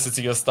me, to listen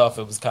to your stuff,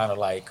 it was kind of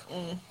like,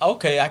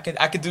 okay, I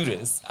could do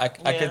this. I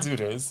could do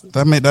this.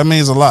 That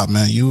means a lot,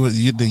 man. You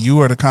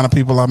are the kind of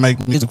people I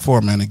make music for,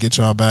 man, to get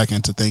y'all back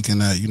into thinking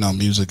that,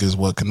 music is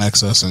what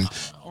connects us. And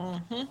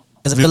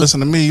if you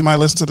listen to me, you might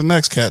listen to the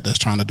next cat that's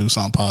trying to do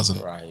something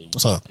positive. Right.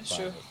 What's up? That's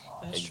true.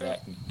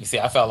 Exactly. You see,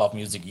 I fell off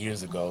music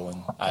years ago,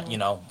 and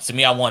to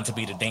me, I wanted to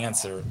be the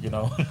dancer.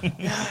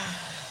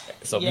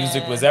 So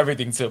music was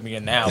everything to me,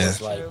 and now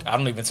it's like I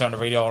don't even turn the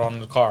radio on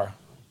in the car.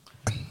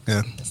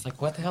 Yeah. It's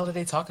like, what the hell are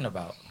they talking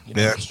about?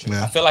 Yeah.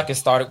 I feel like it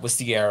started with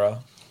Sierra.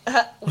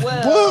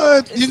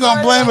 What? You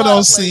gonna blame it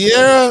on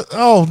Sierra?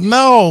 Oh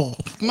no.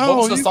 What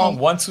was the song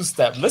 1-2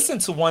 Step? Listen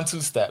to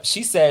 1-2 Step.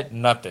 She said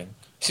nothing.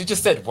 She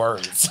just said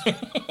words.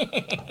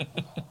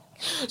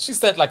 She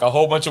said like a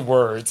whole bunch of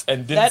words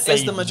and didn't say that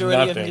is the majority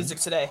nothing. of music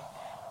today.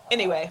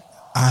 Anyway,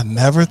 I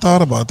never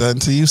thought about that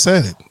until you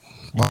said it.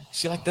 Wow.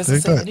 She doesn't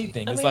say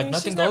anything. It's like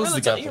nothing goes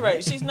really together. You're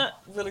right. She's not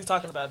really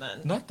talking about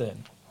nothing.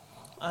 Nothing.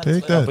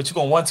 Take that. But you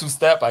go 1-2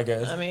 step, I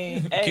guess. I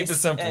mean, keep it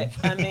simple.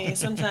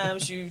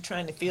 Sometimes you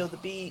trying to feel the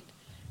beat,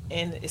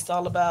 and it's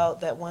all about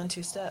that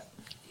 1-2 step.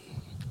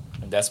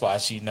 And that's why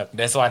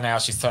now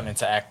she's turning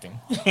to acting.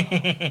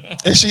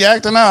 Is she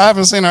acting now? I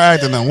haven't seen her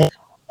acting in one.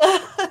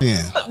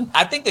 Yeah.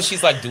 I think that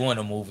she's like doing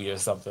a movie or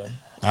something.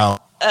 Oh,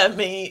 I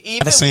mean, even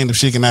haven't seen if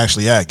she can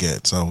actually act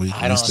yet, so we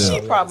I don't still.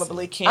 she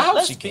probably can't. I hope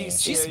Let's she be can.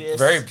 She's serious.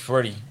 very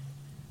pretty.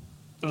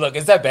 Look,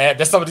 is that bad?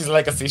 That's somebody's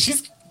legacy.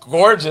 She's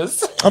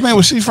gorgeous. I mean,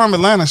 well, she's from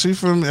Atlanta. She's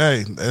from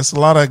there's a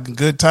lot of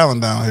good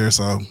talent down here.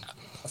 So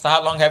So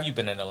how long have you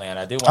been in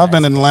Atlanta? I've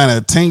been in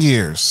Atlanta 10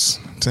 years.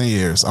 10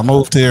 years. I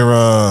moved here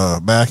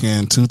back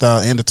in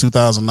 2000, end of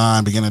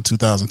 2009, beginning of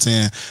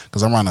 2010,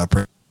 because I'm running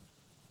a.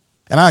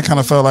 And I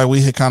kind of felt like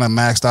we had kind of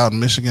maxed out in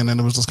Michigan, and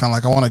it was just kind of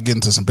like I want to get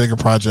into some bigger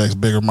projects,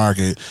 bigger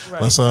market.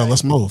 Right,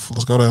 Let's move.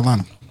 Let's go to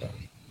Atlanta.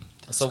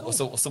 So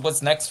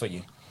what's next for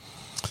you?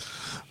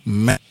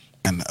 Man,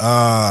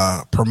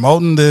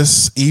 promoting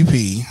this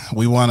EP,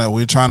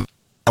 we're trying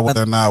to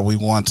whether or not we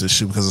want to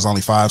shoot because it's only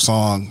 5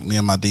 songs. Me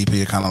and my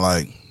DP are kind of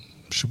like,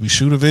 should we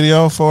shoot a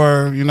video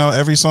for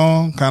every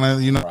song? Kind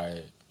of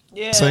Right.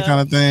 Yeah. Say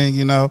kind of thing,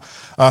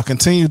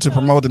 continue to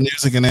promote the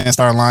music and then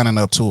start lining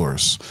up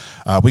tours.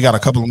 We got a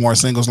couple of more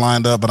singles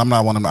lined up, but I'm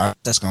not one of them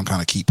that's going to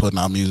kind of keep putting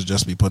out music,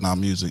 just be putting out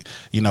music.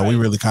 We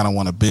really kind of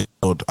want to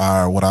build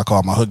our, what I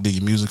call my Hook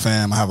Diggy Music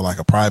fam. I have like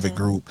a private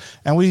group,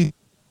 and we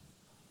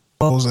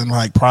goes in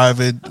like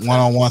private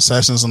one-on-one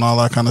sessions and all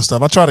that kind of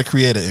stuff. I try to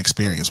create an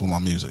experience with my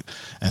music.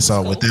 And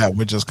so with that,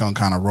 we're just going to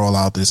kind of roll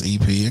out this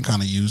EP and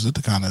kind of use it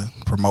to kind of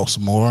promote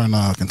some more and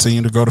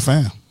continue to grow the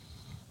fam.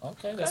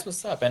 Okay, that's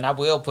what's up. And I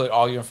will put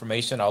all your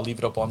information. I'll leave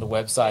it up on the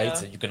website,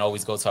 so you can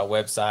always go to our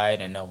website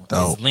and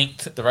it's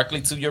linked directly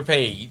to your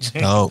page.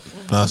 Dope.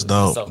 That's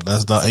dope. So-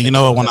 That's dope. And you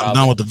know what? When I'm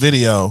done with the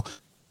video,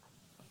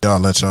 I'll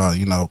let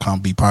y'all, come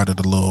be part of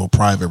the little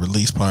private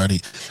release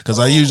party. Because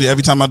I usually,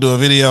 every time I do a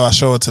video, I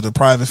show it to the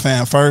private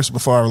fan first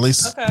before I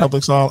release it.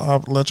 Public. So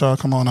I'll let y'all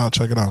come on out,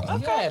 check it out.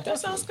 Okay, that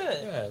sounds good.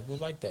 Yeah, we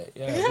like that.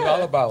 Yeah, we're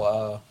all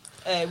about.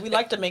 Hey, we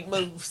like to make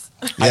moves.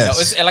 I know.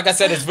 And like I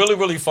said, it's really,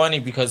 really funny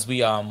because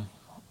we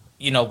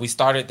we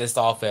started this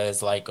off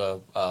as like a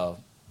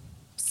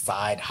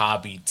side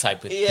hobby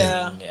type of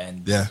thing,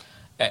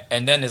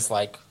 and then it's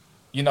like,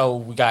 we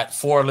got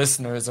 4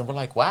 listeners, and we're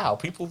like, wow,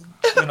 people,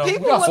 we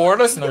got 4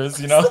 listeners,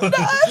 and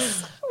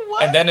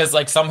then it's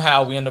like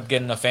somehow we end up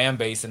getting a fan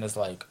base, and it's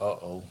like,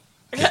 no,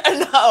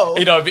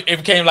 it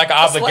became like an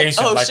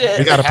obligation. Like, shit,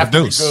 we gotta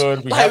produce.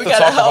 Good. We have to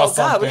talk about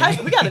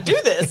something. We gotta do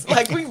this.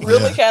 Like, we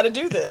really gotta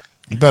do this.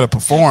 You better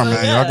perform,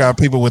 man. Y'all got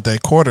people with their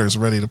quarters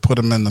ready to put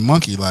them in the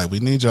monkey. Like,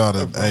 we need y'all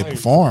to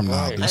perform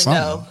now. Do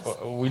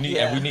something. We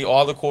need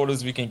all the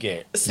quarters we can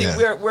get. See,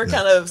 we're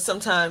kind of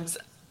sometimes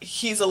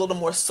he's a little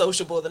more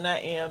sociable than I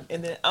am,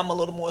 and then I'm a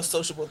little more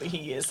sociable than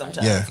he is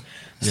sometimes. Yeah.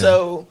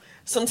 So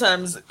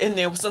sometimes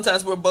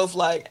we're both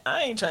like,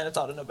 I ain't trying to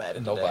talk to nobody.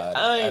 I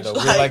know.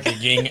 We're like the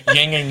yin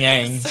and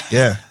yang.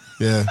 Yeah.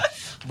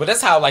 But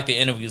that's how like the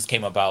interviews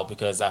came about,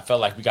 because I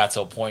felt like we got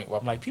to a point where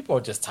I'm like, people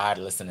are just tired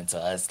of listening to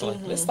us. Like,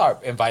 let's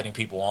start inviting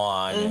people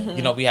on.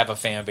 And, we have a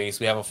fan base,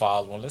 we have a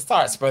following. Let's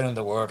start spreading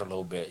the word a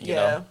little bit. You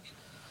know.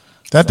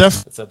 That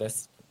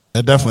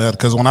definitely,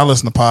 because when I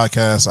listen to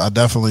podcasts, I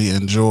definitely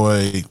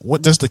enjoy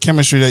just the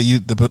chemistry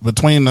that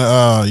between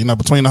the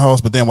between the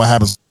hosts, but then what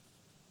happens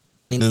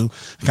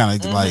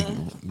kind of like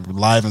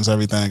livens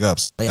everything up.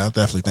 So I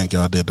definitely think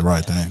y'all did the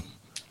right thing.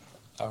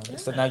 All right,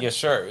 so now your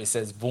shirt, it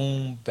says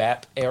Boom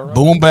Bap Era.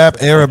 Boom Bap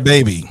Era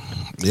Baby.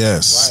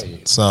 Yes.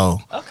 Right. So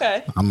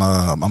okay.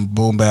 I'm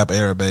Boom Bap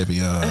Era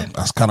Baby. I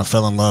kind of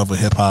fell in love with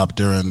hip hop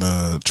during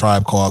the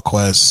Tribe Called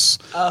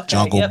Quest,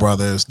 Jungle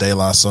Brothers, De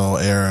La Soul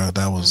era.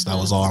 That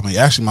was all. I mean,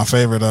 actually, my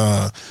favorite,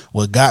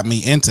 what got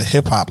me into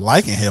hip hop,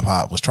 liking hip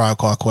hop, was Tribe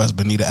Called Quest,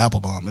 Bonita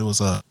Applebum. It was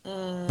a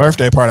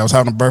birthday party. I was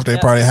having a birthday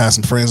party. I had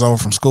some friends over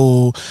from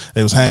school.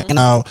 They was hanging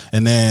out,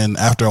 and then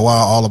after a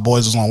while, all the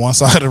boys was on one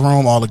side of the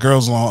room, all the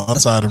girls was on the other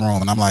side of the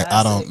room, and I'm like,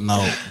 I don't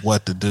know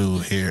what to do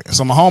here. And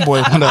so my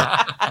homeboy went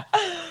up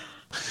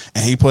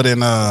and he put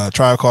in a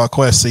Tribe Called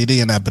Quest CD,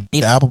 and that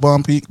Bonita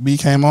Applebum beat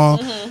came on,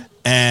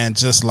 and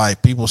just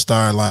like people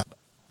started like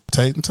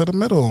taking to the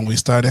middle, and we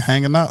started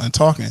hanging out and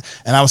talking,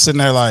 and I was sitting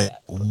there like,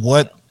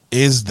 what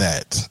is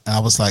that? And I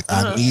was like,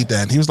 I need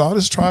that. And he was like, oh,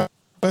 this Tribe.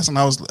 And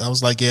I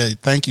was like, yeah,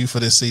 thank you for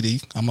this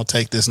CD. I'm gonna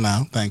take this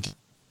now. Thank you.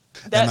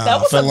 That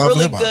was a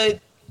really good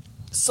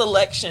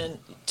selection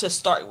to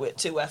start with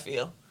too, I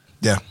feel.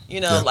 Yeah.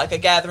 Like a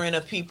gathering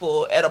of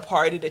people at a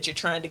party that you're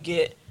trying to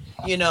get,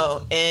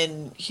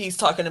 and he's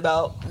talking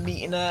about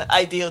meeting an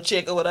ideal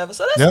chick or whatever.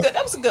 So that's good.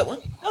 That was a good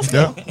one.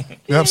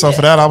 Yep. So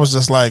for that, I was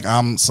just like,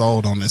 I'm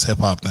sold on this hip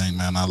hop thing,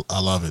 man. I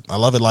love it. I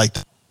love it like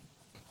that.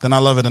 Then I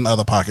love it in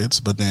other pockets,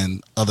 but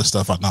then other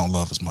stuff I don't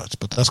love as much.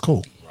 But that's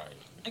cool. Right.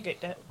 I get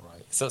that.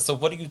 So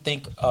what do you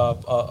think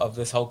of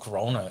this whole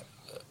corona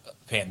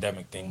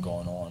pandemic thing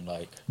going on?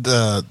 Like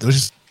the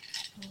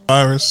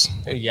virus.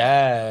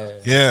 Yeah.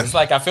 It's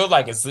like, I feel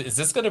like is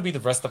this going to be the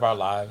rest of our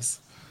lives?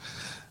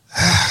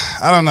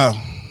 I don't know,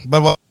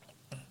 but what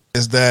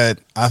is that?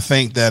 I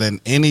think that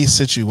in any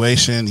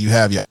situation you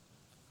have your,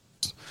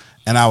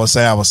 and I would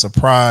say I was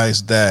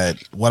surprised that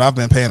what I've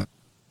been paying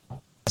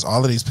is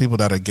all of these people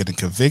that are getting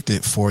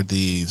convicted for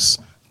these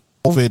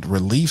COVID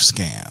relief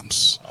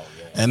scams.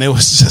 And it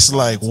was just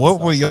like, what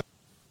were you,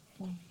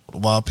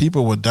 while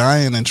people were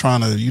dying and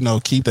trying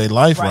to, keep their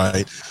life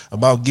right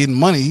about getting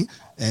money,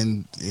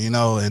 and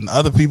and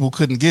other people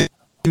couldn't get it,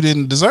 you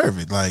didn't deserve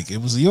it. Like it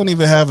was, you don't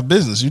even have a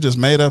business. You just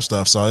made up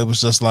stuff. So it was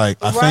just like,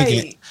 I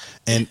think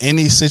in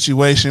any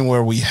situation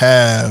where we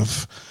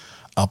have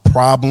a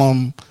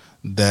problem,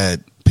 that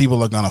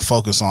people are going to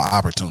focus on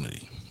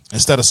opportunity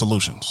instead of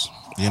solutions,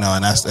 and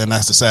that's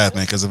the sad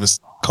thing. Because if it's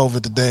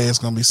COVID today, it's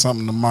going to be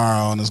something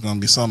tomorrow, and it's going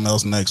to be something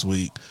else next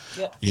week.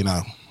 Yep.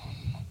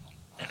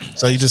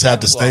 So you just have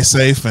to stay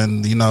safe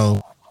and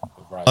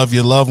love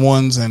your loved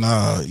ones, and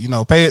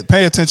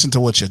pay attention to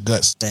what your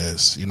gut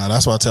says.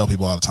 That's what I tell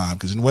people all the time.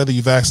 Because whether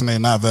you vaccinated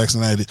or not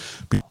vaccinated,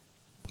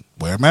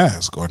 wear a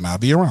mask or not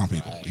be around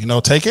people.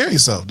 Take care of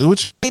yourself. Do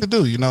what you need to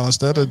do.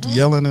 Instead of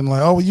yelling and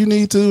like, oh, well, you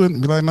need to,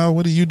 and be like, no,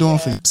 what are you doing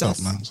for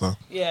yourself, man? So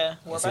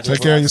take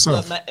care of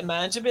yourself.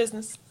 Mind your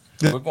business.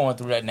 We're going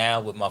through that now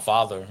with my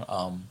father,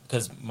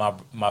 because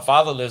my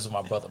father lives with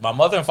my brother. My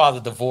mother and father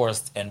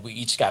divorced, and we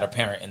each got a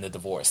parent in the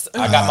divorce.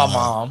 I got my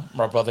mom,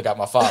 my brother got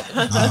my father.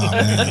 Oh,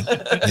 man.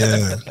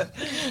 Yeah.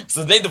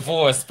 So they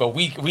divorced, but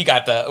we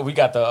got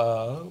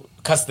the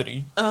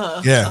custody.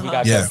 Yeah, we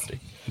got yeah. custody.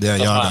 Yeah,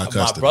 So y'all my, got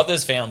custody. my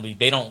brother's family,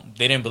 they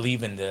didn't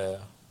believe in the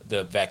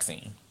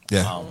vaccine.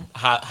 Yeah.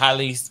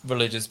 Highly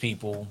religious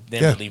people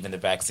didn't believe in the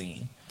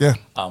vaccine. Yeah.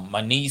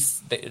 My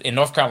niece in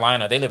North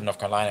Carolina, they live in North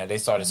Carolina. They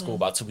started school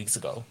about 2 weeks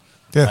ago.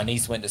 Yeah. My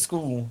niece went to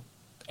school,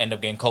 ended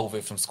up getting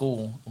COVID from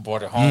school,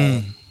 brought it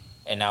home,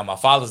 and now my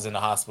father's in the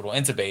hospital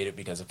intubated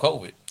because of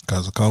COVID.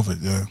 Because of COVID,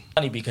 yeah.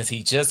 Funny because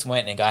he just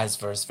went and got his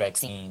first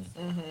vaccine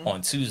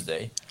on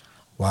Tuesday.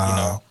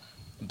 Wow.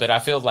 But I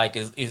feel like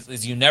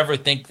is you never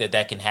think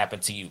that can happen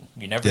to you.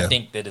 You never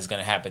think that it's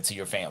going to happen to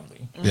your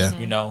family. Yeah.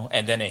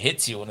 And then it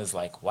hits you and it's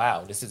like,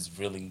 wow, this is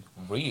really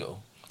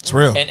real. It's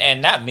real.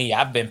 And not me.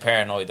 I've been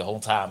paranoid the whole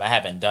time. I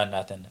haven't done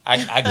nothing.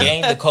 I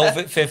gained the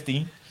COVID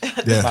 50.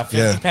 My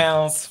 50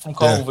 pounds from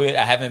COVID.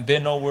 I haven't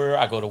been nowhere.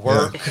 I go to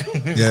work.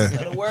 Yeah.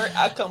 Go to work.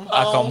 I come home.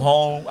 I come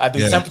home. I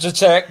do temperature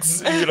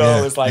checks.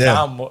 It's like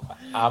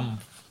I'm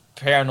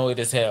paranoid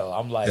as hell.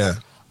 I'm like,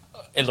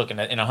 and looking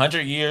at in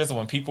 100 years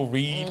when people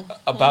read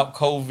about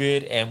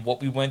COVID and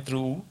what we went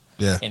through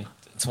in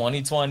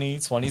 2020,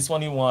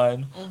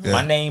 2021,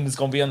 my name is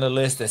gonna be on the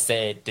list that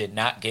said did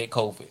not get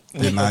COVID.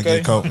 Did not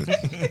get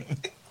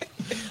COVID.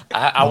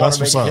 I want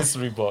to make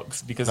history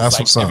books because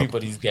it's like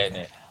everybody's getting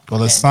it.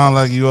 Well, it sounds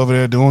like you over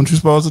there doing what you're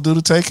supposed to do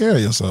to take care of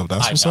yourself.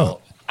 That's what's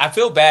up. I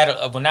feel bad.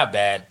 Well, not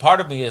bad.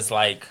 Part of me is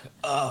like,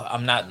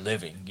 I'm not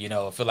living.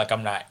 I feel like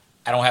I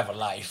don't have a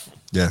life.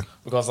 Yeah.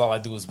 Because all I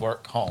do is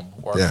work home.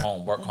 Yeah.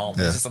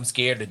 It's just I'm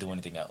scared to do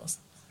anything else.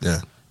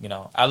 Yeah.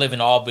 I live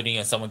in Albany,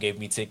 and someone gave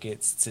me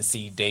tickets to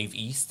see Dave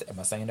East. Am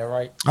I saying that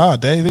right? Oh,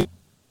 Dave East.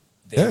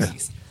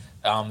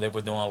 They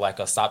were doing like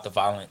a stop the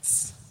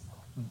violence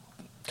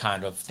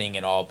kind of thing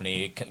in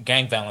Albany.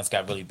 Gang violence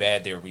got really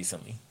bad there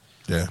recently.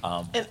 Yeah.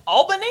 In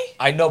Albany?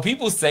 I know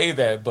people say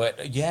that,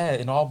 but yeah,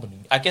 in Albany.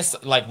 I guess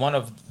like one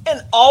of...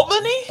 In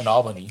Albany? In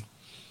Albany.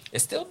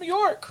 It's still New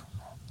York.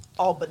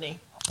 Albany.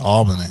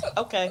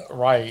 Okay.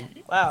 Right.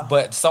 Wow.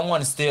 But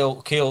someone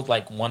still killed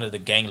like one of the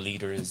gang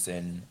leaders,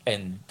 and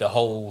the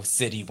whole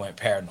city went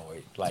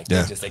paranoid. Like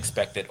they just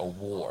expected a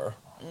war.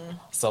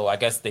 So I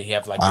guess they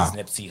have like this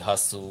Nipsey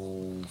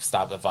Hussle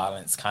Stop the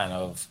Violence kind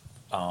of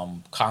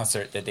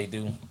concert that they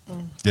do.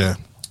 Yeah.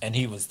 And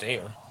he was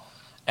there.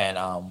 And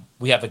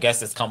we have a guest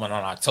that's coming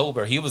on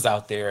October. He was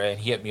out there and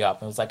he hit me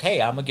up and was like,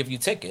 "Hey, I'm gonna give you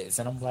tickets."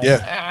 And I'm like,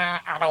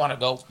 I don't want to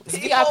go. It's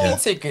VIP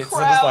tickets.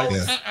 Crowd. And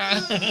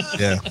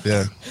it's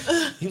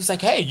like, He was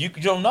like, "Hey, you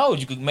don't know.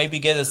 You could maybe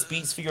get a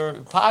speech for your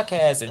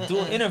podcast and do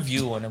an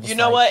interview." And it was you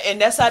know what? And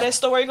that's how that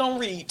story gonna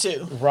read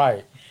too.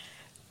 Right.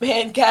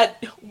 Man got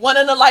one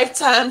in a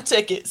lifetime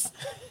tickets.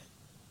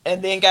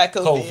 And then got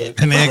COVID.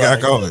 And then got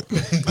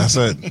COVID. That's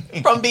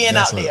it. From being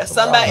out there.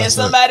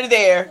 Somebody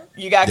there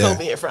you got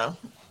COVID from.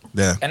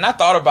 Yeah. And I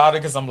thought about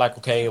it because I'm like,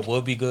 okay, it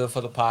would be good for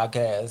the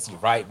podcast. You're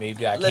right.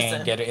 Maybe I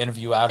can't get an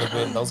interview out of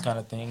it and those kind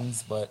of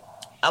things. But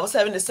I was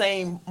having the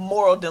same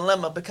moral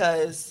dilemma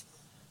because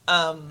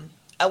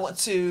I went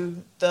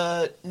to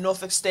the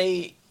Norfolk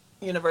State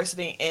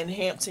University and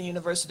Hampton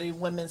University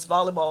women's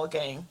volleyball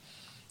game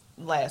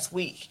last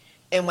week.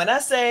 And when I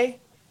say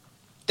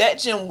that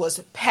gym was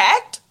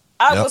packed,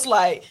 I was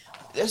like,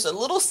 there's a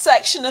little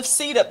section of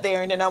seat up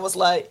there. And then I was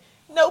like,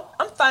 nope,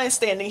 I'm fine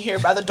standing here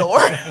by the door.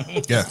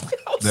 I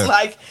was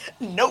like,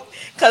 nope,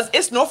 because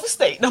it's Norfolk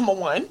State, number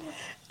one,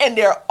 and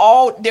they're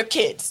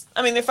kids.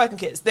 I mean, they're fucking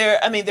kids. They're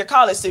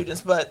college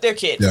students, but they're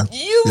kids. Yeah.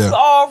 You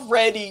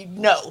already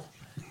know,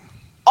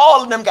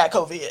 all of them got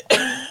COVID.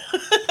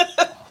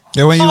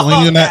 Yeah, when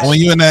you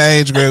in that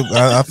age group,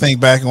 I think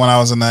back when I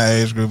was in that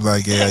age group,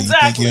 like,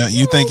 exactly.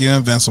 you think you're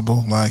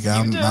invincible. Like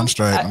I'm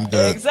straight. I'm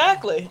good.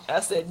 Exactly.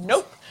 I said,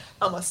 nope.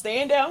 I'm going to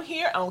stand down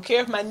here. I don't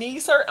care if my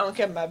knees hurt. I don't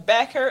care if my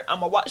back hurt.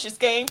 I'm going to watch this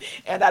game,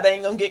 and I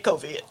ain't going to get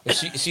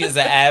COVID. She is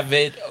an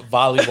avid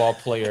volleyball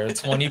player,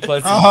 20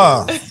 plus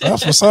years.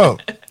 That's what's up.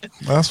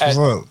 That's what's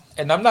up.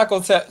 And I'm not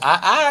going to tell...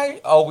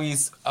 I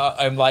always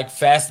am, like,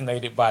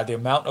 fascinated by the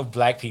amount of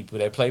black people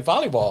that play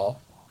volleyball.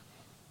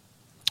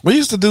 We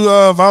used to do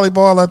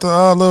volleyball at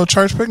the little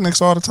church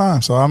picnics all the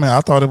time. So I mean, I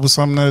thought it was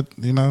something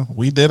that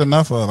we did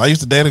enough of. I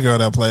used to date a girl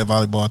that played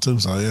volleyball too.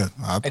 So yeah,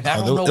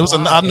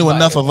 I knew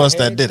enough of us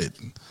that did it.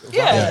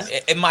 Yeah.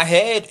 In my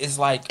head, it's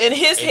like in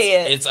his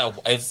head. It's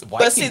white.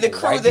 But see, the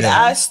crew that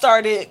I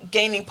started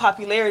gaining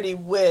popularity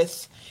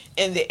with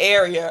in the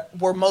area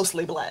were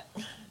mostly black,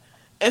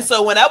 and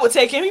so when I would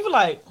take him, he was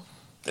like,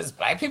 "There's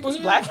black people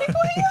here." Black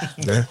people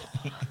here.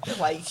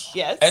 Like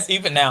yes. And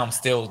even now, I'm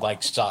still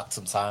like shocked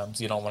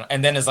sometimes.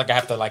 And then it's like I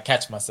have to like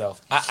catch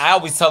myself. I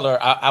always tell her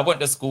I went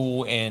to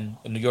school in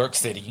New York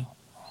City.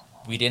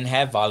 We didn't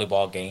have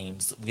volleyball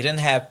games. We didn't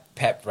have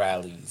pep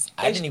rallies.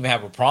 I didn't even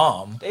have a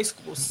prom. They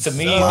school to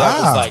me, that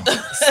was like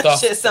stuff.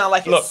 Shit sound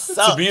like look,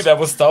 to me, that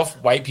was stuff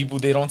white people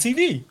did on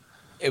TV.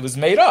 It was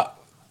made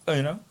up.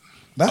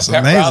 That's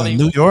amazing. Rally.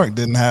 New York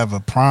didn't have a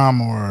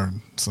prom or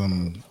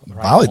some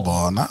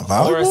volleyball. Not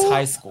volleyball. Morris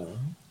High School.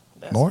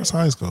 Morris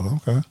High School.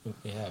 Okay.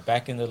 Yeah,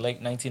 back in the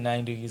late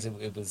 1990s,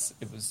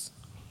 it was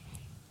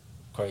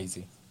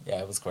crazy. Yeah,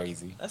 it was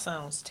crazy. That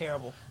sounds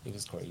terrible. It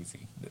was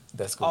crazy.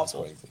 That school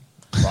awful. was crazy.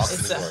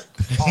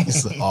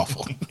 It's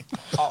awful.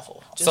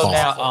 Awful. Just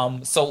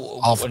so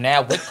awful.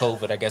 Now with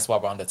COVID, I guess while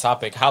we're on the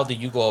topic, how do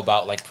you go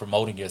about like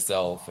promoting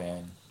yourself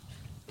and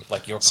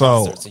like your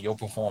concerts and your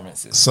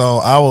performances? So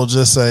I will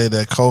just say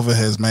that COVID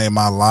has made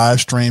my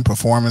live stream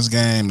performance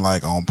game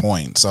like on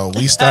point. So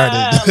we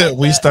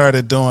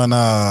started doing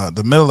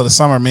the middle of the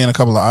summer, me and a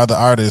couple of other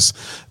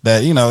artists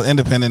that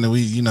independent, and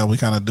we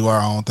kind of do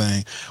our own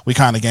thing. We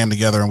kind of came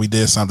together and we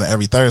did something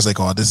every Thursday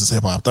called This Is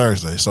Hip Hop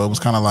Thursday. So it was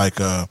kind of like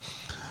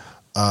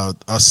and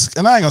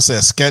I ain't gonna say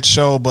a sketch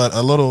show, but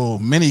a little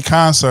mini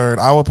concert.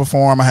 I would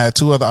perform. I had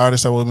two other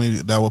artists that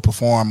would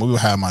perform. We would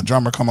have my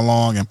drummer come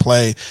along and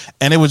play,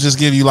 and it would just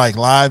give you like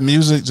live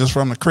music just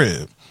from the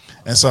crib.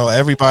 And so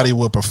everybody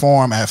would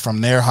perform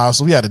from their house.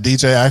 So we had a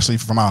DJ actually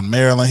from out in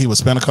Maryland. He would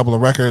spin a couple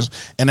of records,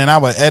 and then I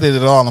would edit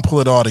it all and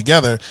pull it all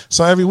together.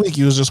 So every week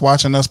he was just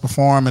watching us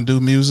perform and do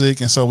music.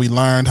 And so we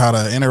learned how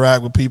to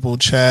interact with people,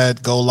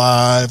 chat, go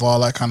live, all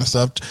that kind of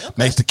stuff.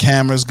 Make the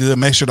cameras good,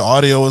 make sure the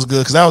audio was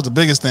good. Because that was the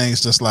biggest thing.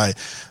 It's just like,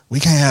 we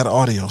can't have the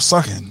audio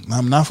sucking.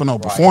 I'm not for no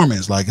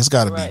performance. Like, it's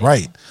got to be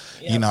right.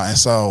 Yep. And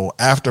so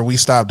after we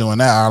stopped doing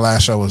that, our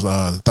last show was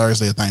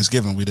Thursday of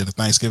Thanksgiving. We did a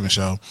Thanksgiving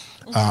show.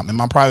 In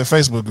my private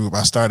Facebook group,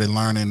 I started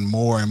learning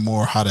more and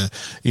more how to,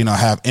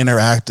 have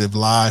interactive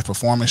live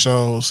performance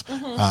shows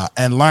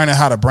and learning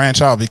how to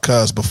branch out,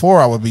 because before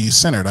I would be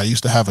centered. I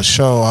used to have a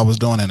show I was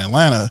doing in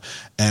Atlanta,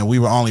 and we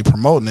were only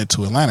promoting it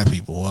to Atlanta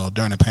people. Well,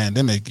 during the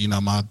pandemic,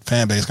 my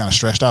fan base kind of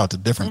stretched out to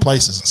different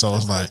places. And so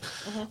it's like,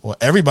 well,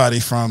 everybody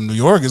from New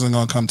York isn't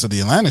going to come to the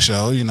Atlanta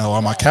show,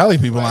 or my Cali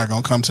people aren't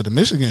going to come to the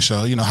Michigan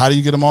show. How do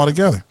you get them all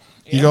together?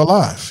 You go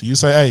live. You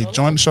say, hey,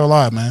 join the show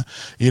live, man.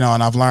 And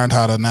I've learned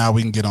how to now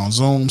we can get on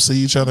Zoom, see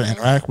each other,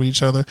 interact with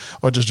each other,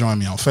 or just join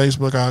me on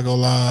Facebook. I'll go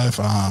live.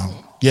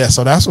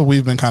 So that's what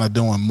we've been kind of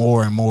doing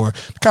more and more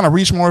to kind of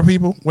reach more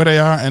people where they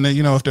are. And then,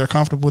 if they're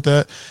comfortable with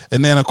that.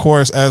 And then, of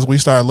course, as we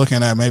start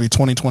looking at maybe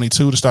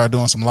 2022 to start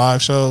doing some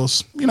live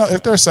shows,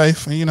 if they're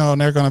safe,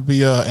 and they're going to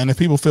be, and if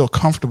people feel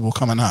comfortable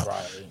coming out,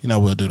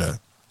 we'll do that.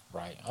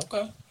 Right.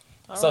 Okay.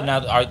 So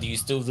now, do you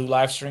still do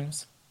live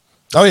streams?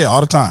 Oh, yeah,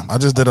 all the time. I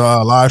just did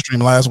a live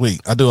stream last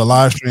week. I do a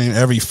live stream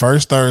every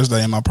first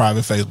Thursday in my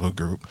private Facebook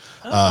group.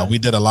 Okay. We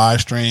did a live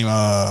stream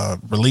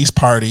release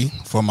party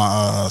for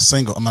my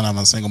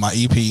my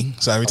EP.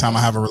 So every time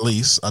I have a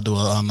release, I do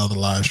another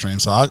live stream.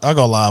 So I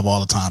go live all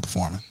the time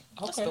performing.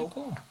 Okay,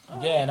 cool.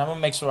 Yeah, and I'm going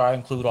to make sure I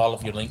include all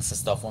of your links and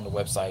stuff on the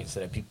website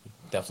so that people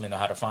definitely know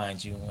how to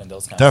find you and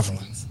those kind of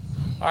things.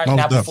 All right,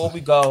 now before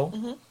we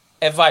go,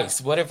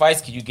 advice. What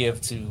advice can you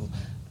give to...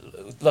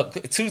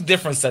 Look, two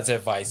different sets of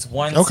advice.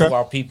 One to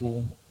our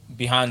people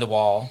behind the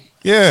wall.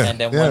 Yeah. And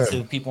then one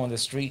to people on the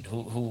street who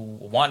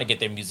want to get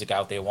their music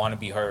out there, want to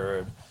be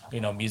heard.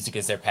 Music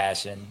is their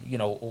passion.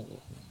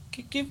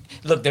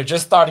 Look, they're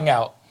just starting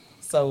out.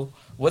 So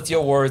what's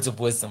your words of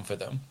wisdom for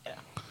them?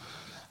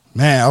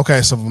 Man,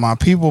 okay, so for my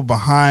people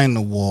behind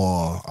the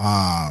wall,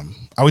 are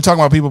we talking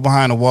about people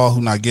behind the wall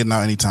who not getting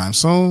out anytime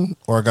soon,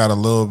 or got a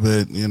little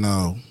bit,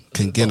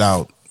 can get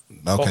out?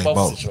 Okay,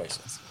 both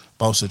situations.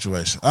 Both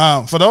situations.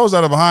 For those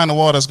that are behind the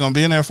wall that's going to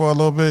be in there for a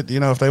little bit,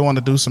 if they want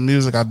to do some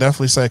music, I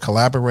definitely say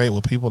collaborate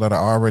with people that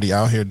are already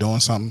out here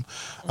doing something,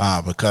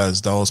 because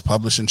those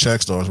publishing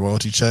checks, those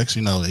royalty checks,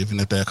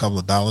 even if they're a couple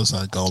of dollars,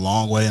 go a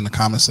long way in the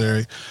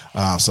commissary.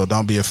 So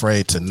don't be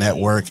afraid to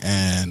network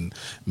and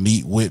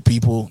meet with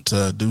people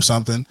to do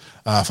something.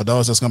 For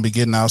those that's going to be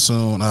getting out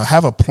soon,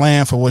 have a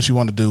plan for what you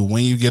want to do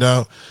when you get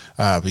out,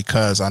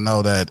 because I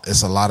know that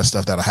it's a lot of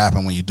stuff that'll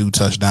happen when you do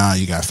touch down.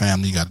 You got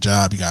family, you got a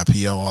job, you got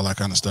PO, all that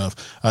kind of stuff.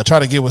 Try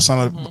to get with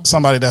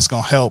somebody that's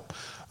going to help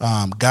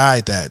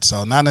guide that.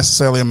 So not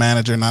necessarily a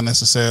manager, not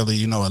necessarily,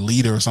 you know, a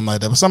leader or something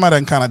like that, but somebody that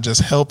can kind of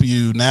just help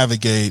you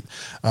navigate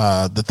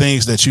the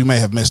things that you may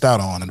have missed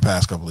out on in the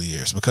past couple of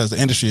years, because the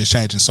industry is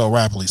changing so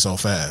rapidly, so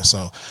fast.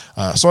 So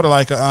sort of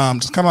like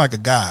just kind of like a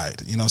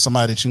guide, you know,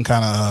 somebody that you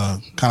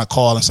can kind of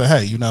call and say,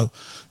 hey, you know,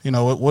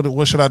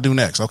 what should I do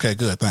next? Okay,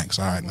 good, thanks.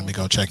 All right, let me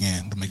go check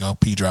in. Let me go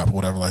P-drop or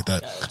whatever like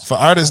that. For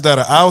artists that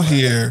are out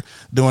here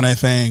doing their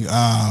thing,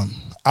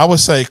 I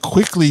would say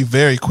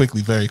very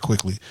quickly,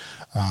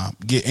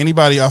 get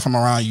anybody off from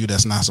around you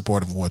that's not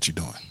supportive of what you're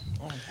doing.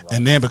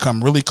 And then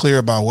become really clear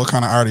about what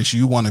kind of artist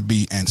you want to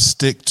be and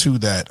stick to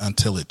that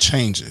until it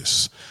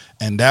changes.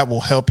 And that will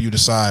help you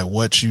decide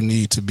what you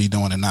need to be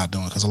doing and not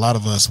doing. Because a lot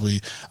of us,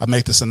 I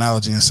make this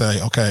analogy and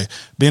say, okay,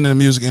 being in the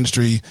music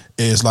industry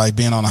is like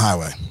being on the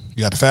highway.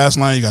 You got the fast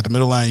lane, you got the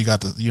middle lane, you got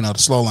the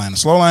slow lane. The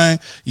slow lane,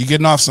 you're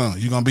getting off soon.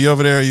 You're gonna be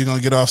over there, you're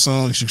gonna get off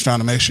soon. You're trying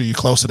to make sure you're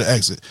close to the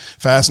exit.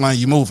 Fast lane,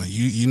 you're moving.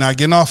 You're not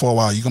getting off for a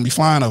while. You're gonna be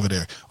flying over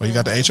there. Or you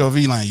got the HOV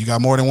lane, you got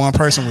more than one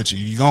person with you.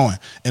 You're going.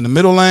 In the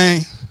middle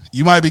lane,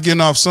 you might be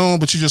getting off soon,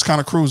 but you're just kind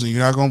of cruising.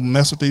 You're not going to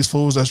mess with these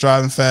fools that's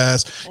driving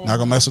fast. You're not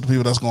going to mess with the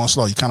people that's going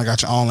slow. You kind of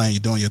got your own lane. You're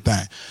doing your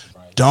thing.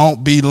 Right.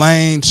 Don't be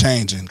lane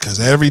changing, because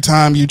every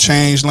time you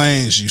change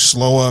lanes, you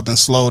slow up and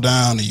slow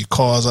down, and you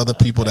cause other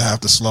people to have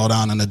to slow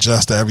down and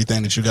adjust to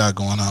everything that you got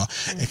going on.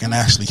 It can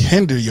actually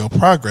hinder your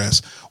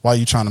progress while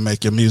you're trying to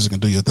make your music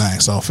and do your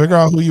thing. So figure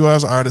out who you are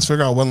as an artist.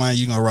 Figure out what lane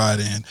you're going to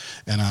ride in.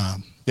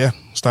 And,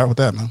 start with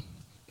that, man.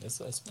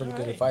 That's pretty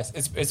good advice.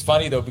 It's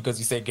funny though, because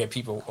you said get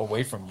people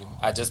away from you.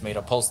 I just made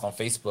a post on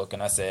Facebook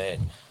and I said,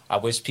 I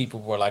wish people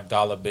were like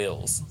dollar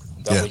bills.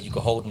 That way you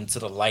could hold them to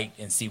the light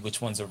and see which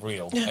ones are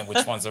real and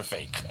which ones are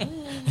fake.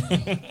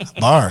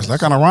 Bars, that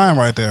kind of rhyme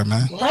right there,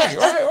 man. Right.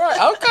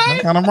 Okay. That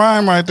kind of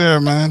rhyme right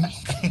there, man.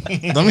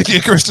 Let me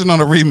get Christian on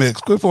the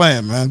remix. Quit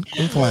playing, man.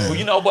 Quit playing. Well,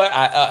 you know what?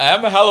 I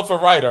am a hell of a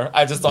writer.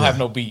 I just don't have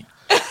no beat.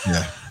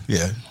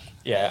 Yeah.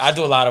 Yeah, I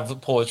do a lot of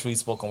poetry,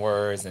 spoken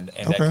words, and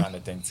that kind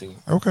of thing too.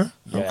 Okay.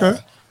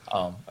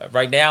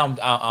 Right now,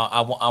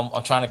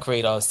 I'm trying to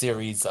create a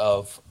series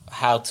of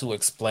how to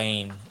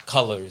explain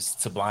colors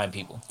to blind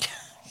people.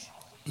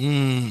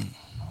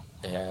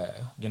 Yeah,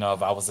 you know,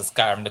 if I was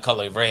describing the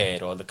color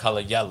red or the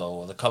color yellow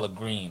or the color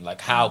green, like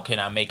how can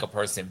I make a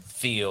person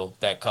feel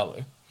that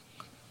color?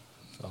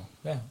 So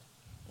yeah.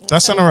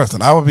 That's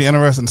interesting. I would be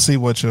interested to see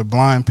what your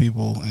blind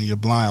people and your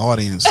blind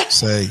audience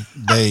say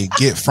they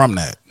get from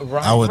that.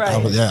 Right, I would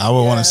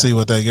want to see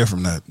what they get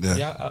from that.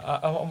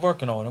 I'm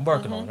working on it. I'm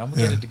gonna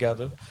get it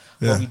together.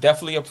 Well, we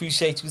definitely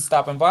appreciate you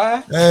stopping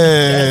by.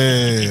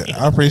 Hey,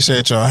 I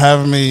appreciate y'all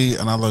having me,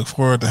 and I look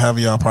forward to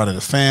having y'all part of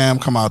the fam.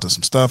 Come out to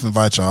some stuff,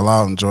 invite y'all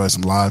out, enjoy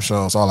some live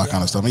shows, all that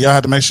kind of stuff. And y'all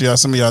have to make sure y'all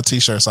send me y'all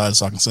t-shirt size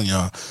so I can send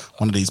y'all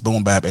one of these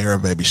Boom Bap Era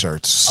Baby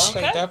shirts.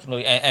 Okay,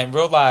 definitely. And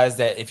realize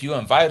that if you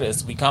invite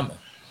us, we coming.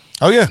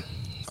 Oh, yeah.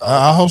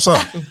 I hope so.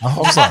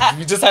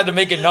 You just had to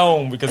make it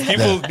known, because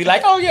people be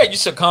like, "Oh yeah, you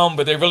should come,"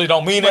 but they really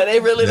don't mean it. But they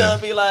really don't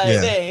be like,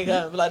 "They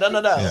come." Like, no.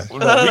 We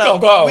gonna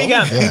go. We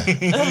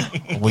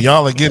got. Well,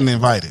 y'all are getting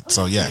invited,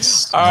 so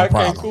yes. All right,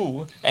 okay,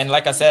 cool. And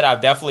like I said, I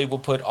definitely will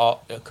put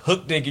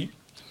Hook Diggy.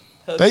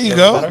 There you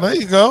go.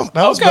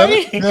 That was better.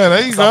 Yeah,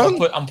 there you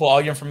go. I'm put all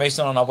your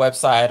information on our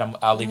website.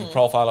 I'll leave a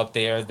profile up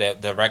there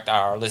that direct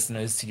our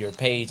listeners to your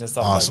page and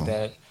stuff like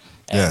that.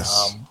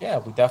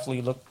 And, we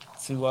definitely look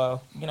to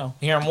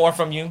hearing more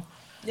from you,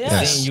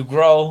 seeing you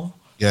grow,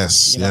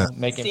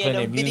 making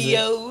plenty of music.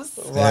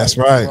 Videos.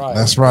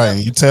 That's right.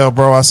 You tell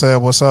bro I said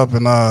what's up,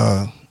 and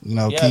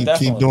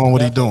keep doing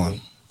what he's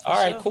doing.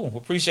 All right, cool.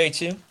 Appreciate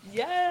you.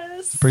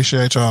 Yes.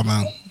 Appreciate y'all,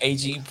 man.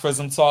 AG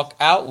Prism Talk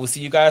out. We'll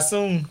see you guys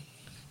soon.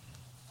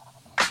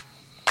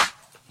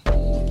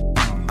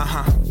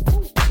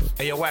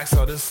 Hey, yo,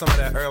 Waxo, this is some of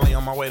that early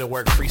on my way to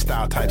work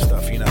freestyle type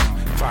stuff,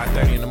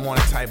 5:30 in the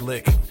morning type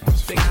lick.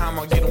 Think how I'm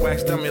gonna get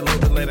waxed dummy a little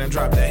bit later and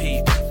drop that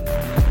heat.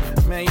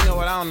 Man, you know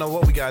what? I don't know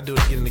what we gotta do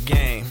to get in the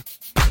game.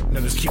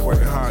 Just keep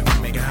working hard,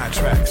 keep making hot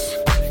tracks.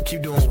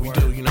 Keep doing what we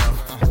do,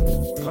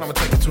 But I'm gonna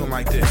take it to him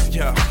like this.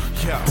 Yo.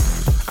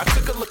 I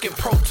took a look at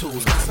Pro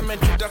Tools, got some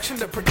introduction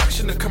to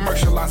production to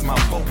commercialize my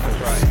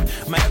vocals.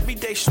 Right. My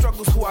everyday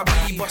struggles, who I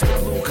be, bust a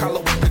blue collar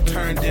with the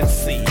turned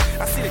NC.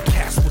 I see the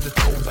cats with the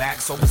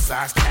throwbacks,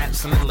 oversized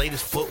hats, and the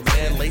latest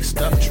footwear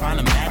laced up, trying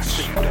to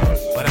match.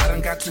 But I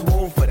done got too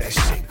old for that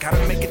shit.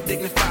 Gotta make it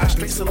dignified,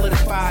 straight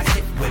solidified,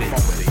 hit with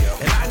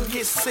it. And I can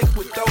get sick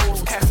with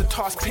those cats that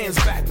toss pins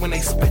back when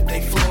they spit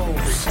they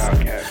flows.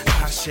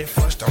 Hot shit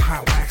flushed on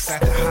hot wax at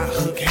the hot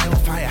hook,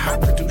 hellfire,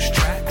 hot produced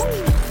track.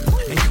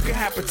 And you can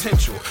have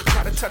potential.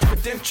 Try to touch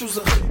credentials, a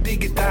hook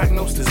dig get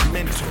diagnosed as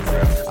mental.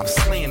 I'm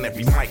slaying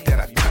every mic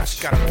that I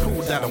touch. Gotta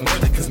prove that I'm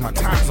worth it, cause my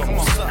time's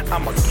almost up.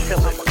 I'm a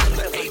killer.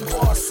 8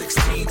 bars,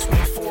 16,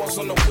 24s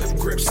on the whip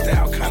grip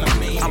style, kinda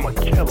mean. I'm a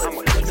killer.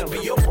 Whether it be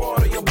your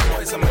broad or your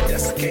boys, I'ma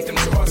desiccate them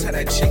drawers, have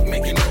that chick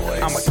making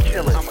noise. I'm a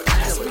killer.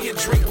 Ask me a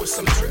drink with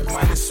some drip,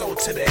 minus sold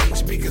to the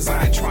HB, cause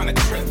I ain't trying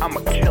to trip. I'm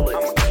a killer.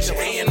 Your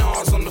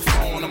A&R's on the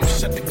phone, I'ma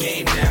shut the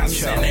game down,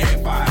 send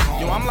everybody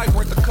home. Yo, I'm like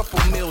worth a couple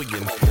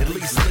million, at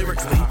least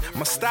lyrically.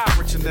 My style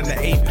richer than the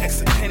apex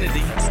of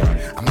Kennedy.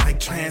 I'm like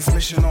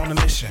transmission on a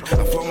mission.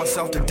 I flow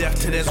myself to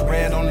death till there's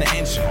red on the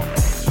engine.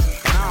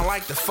 I don't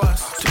like the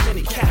fuss. Too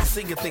many cats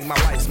see you think my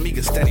life's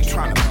meager, steady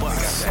trying to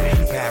bust.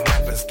 Bad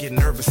rappers get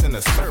nervous in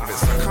the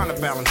service.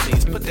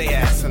 Counterbalances put their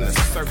ass in the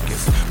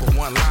circus. With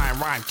one line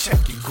rhyme, check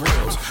your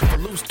grills. For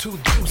loose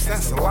tooth juice,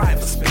 that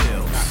saliva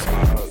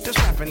spills. This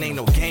rapping ain't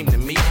no game to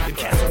me. The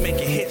cats that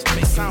making hits,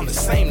 they sound the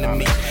same to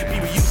me. We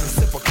were using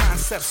simple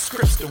concepts,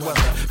 scripts to weather.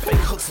 Fake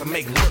hooks that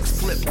make looks,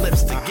 flip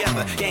lips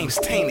together. Games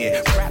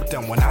tainted, rap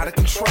done went out of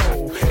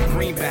control. And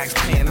greenbacks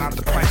paying out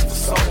the price for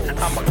soul.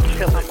 I'm a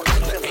killer.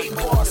 8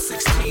 bars,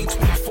 16,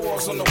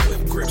 24s on the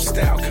whip grip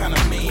style,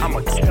 kinda mean. I'm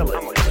a killer.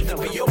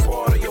 Be your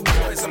boy or your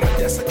boys, I'ma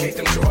desiccate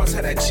them drawers,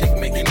 have that chick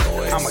making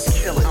noise. I'm a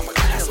killer.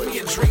 Pass me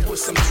a drink with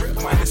some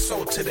drip, minus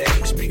sold to the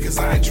H because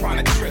I ain't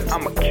trying to trip.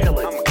 I'm a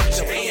killer.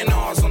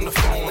 A&R's on the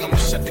phone, I'ma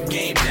shut the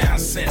game down,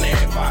 send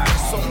everybody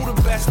home. So who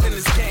the best in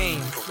this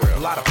game? A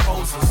lot of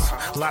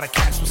posers, a lot of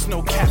cats with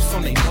snow caps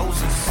on their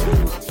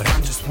noses. But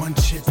I'm just one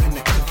chip in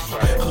the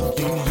cookie, hooked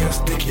in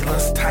the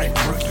ridiculous type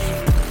rookie.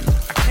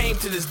 Came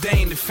to this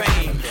day into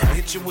fame. I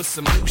hit you with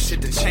some new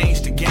shit to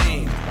change the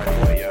game.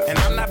 And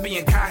I'm not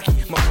being cocky.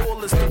 My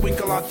bull is to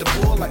winkle out the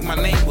bull like my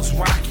name was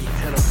Rocky.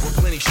 With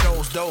plenty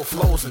shows, dough,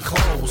 flows, and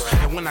clothes.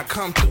 And when I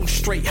come through,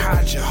 straight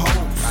hide your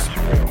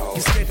hoes.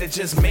 You scared that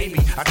just maybe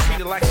I treat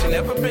it like she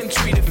never been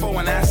treated for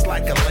an ass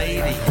like a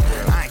lady.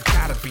 I ain't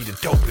gotta be the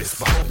dopest,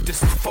 but hope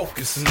this is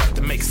focus enough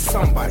to make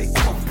somebody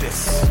quote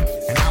this.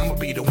 And I'ma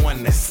be the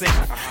one that sing.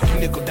 You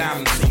nickel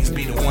diamond things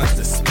be the ones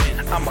that spin.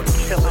 I'm a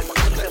killer.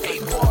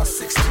 8 bars,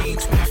 16,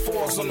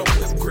 24s on the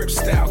whip grip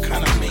style,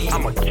 kinda mean.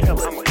 I'm a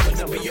killer.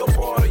 Be your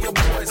boy or your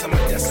boys, I'ma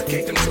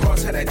desiccate them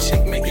drawers, have that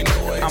chick making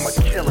noise. I'm a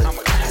killer.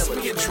 Pass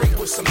me a drink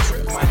with some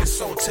drip, minus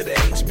sold to the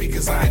H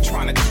because I ain't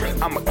trying to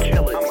trip. I'm a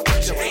killer.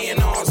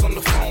 A&R's on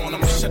the phone,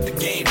 I'ma shut the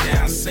game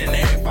down, send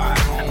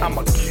everybody home. I'm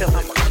a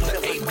killer.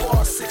 8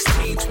 bars,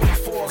 16,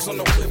 24s on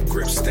the whip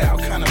grip style,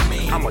 kinda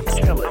mean. I'm a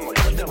killer.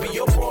 Be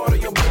your boy or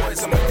your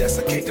boys, I'ma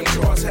desiccate them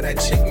drawers, have that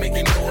chick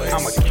making noise.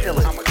 I'm a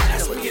killer.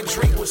 Pass me a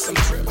drink with some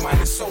drip,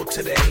 minus sold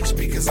to the H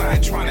because I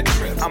ain't trying to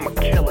trip. I'm a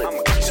killer.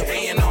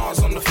 A&R's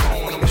on the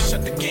phone, I'ma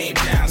shut the game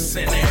down,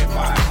 send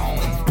everybody home.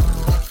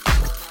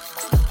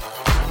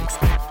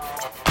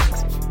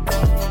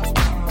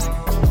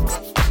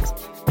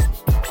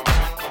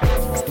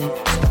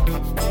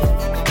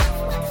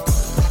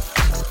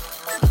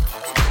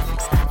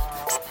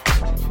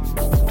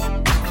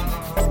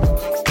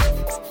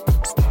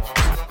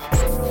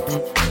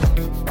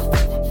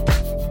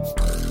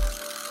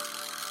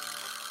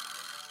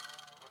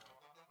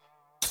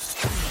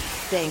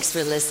 Thanks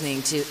for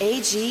listening to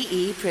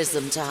AGE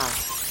Prism Talk.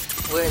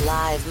 We're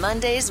live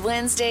Mondays,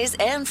 Wednesdays,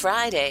 and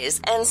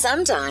Fridays, and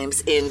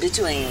sometimes in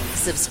between.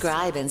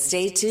 Subscribe and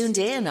stay tuned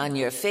in on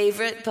your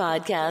favorite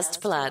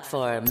podcast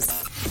platforms.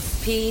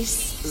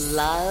 Peace,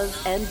 love,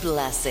 and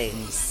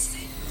blessings.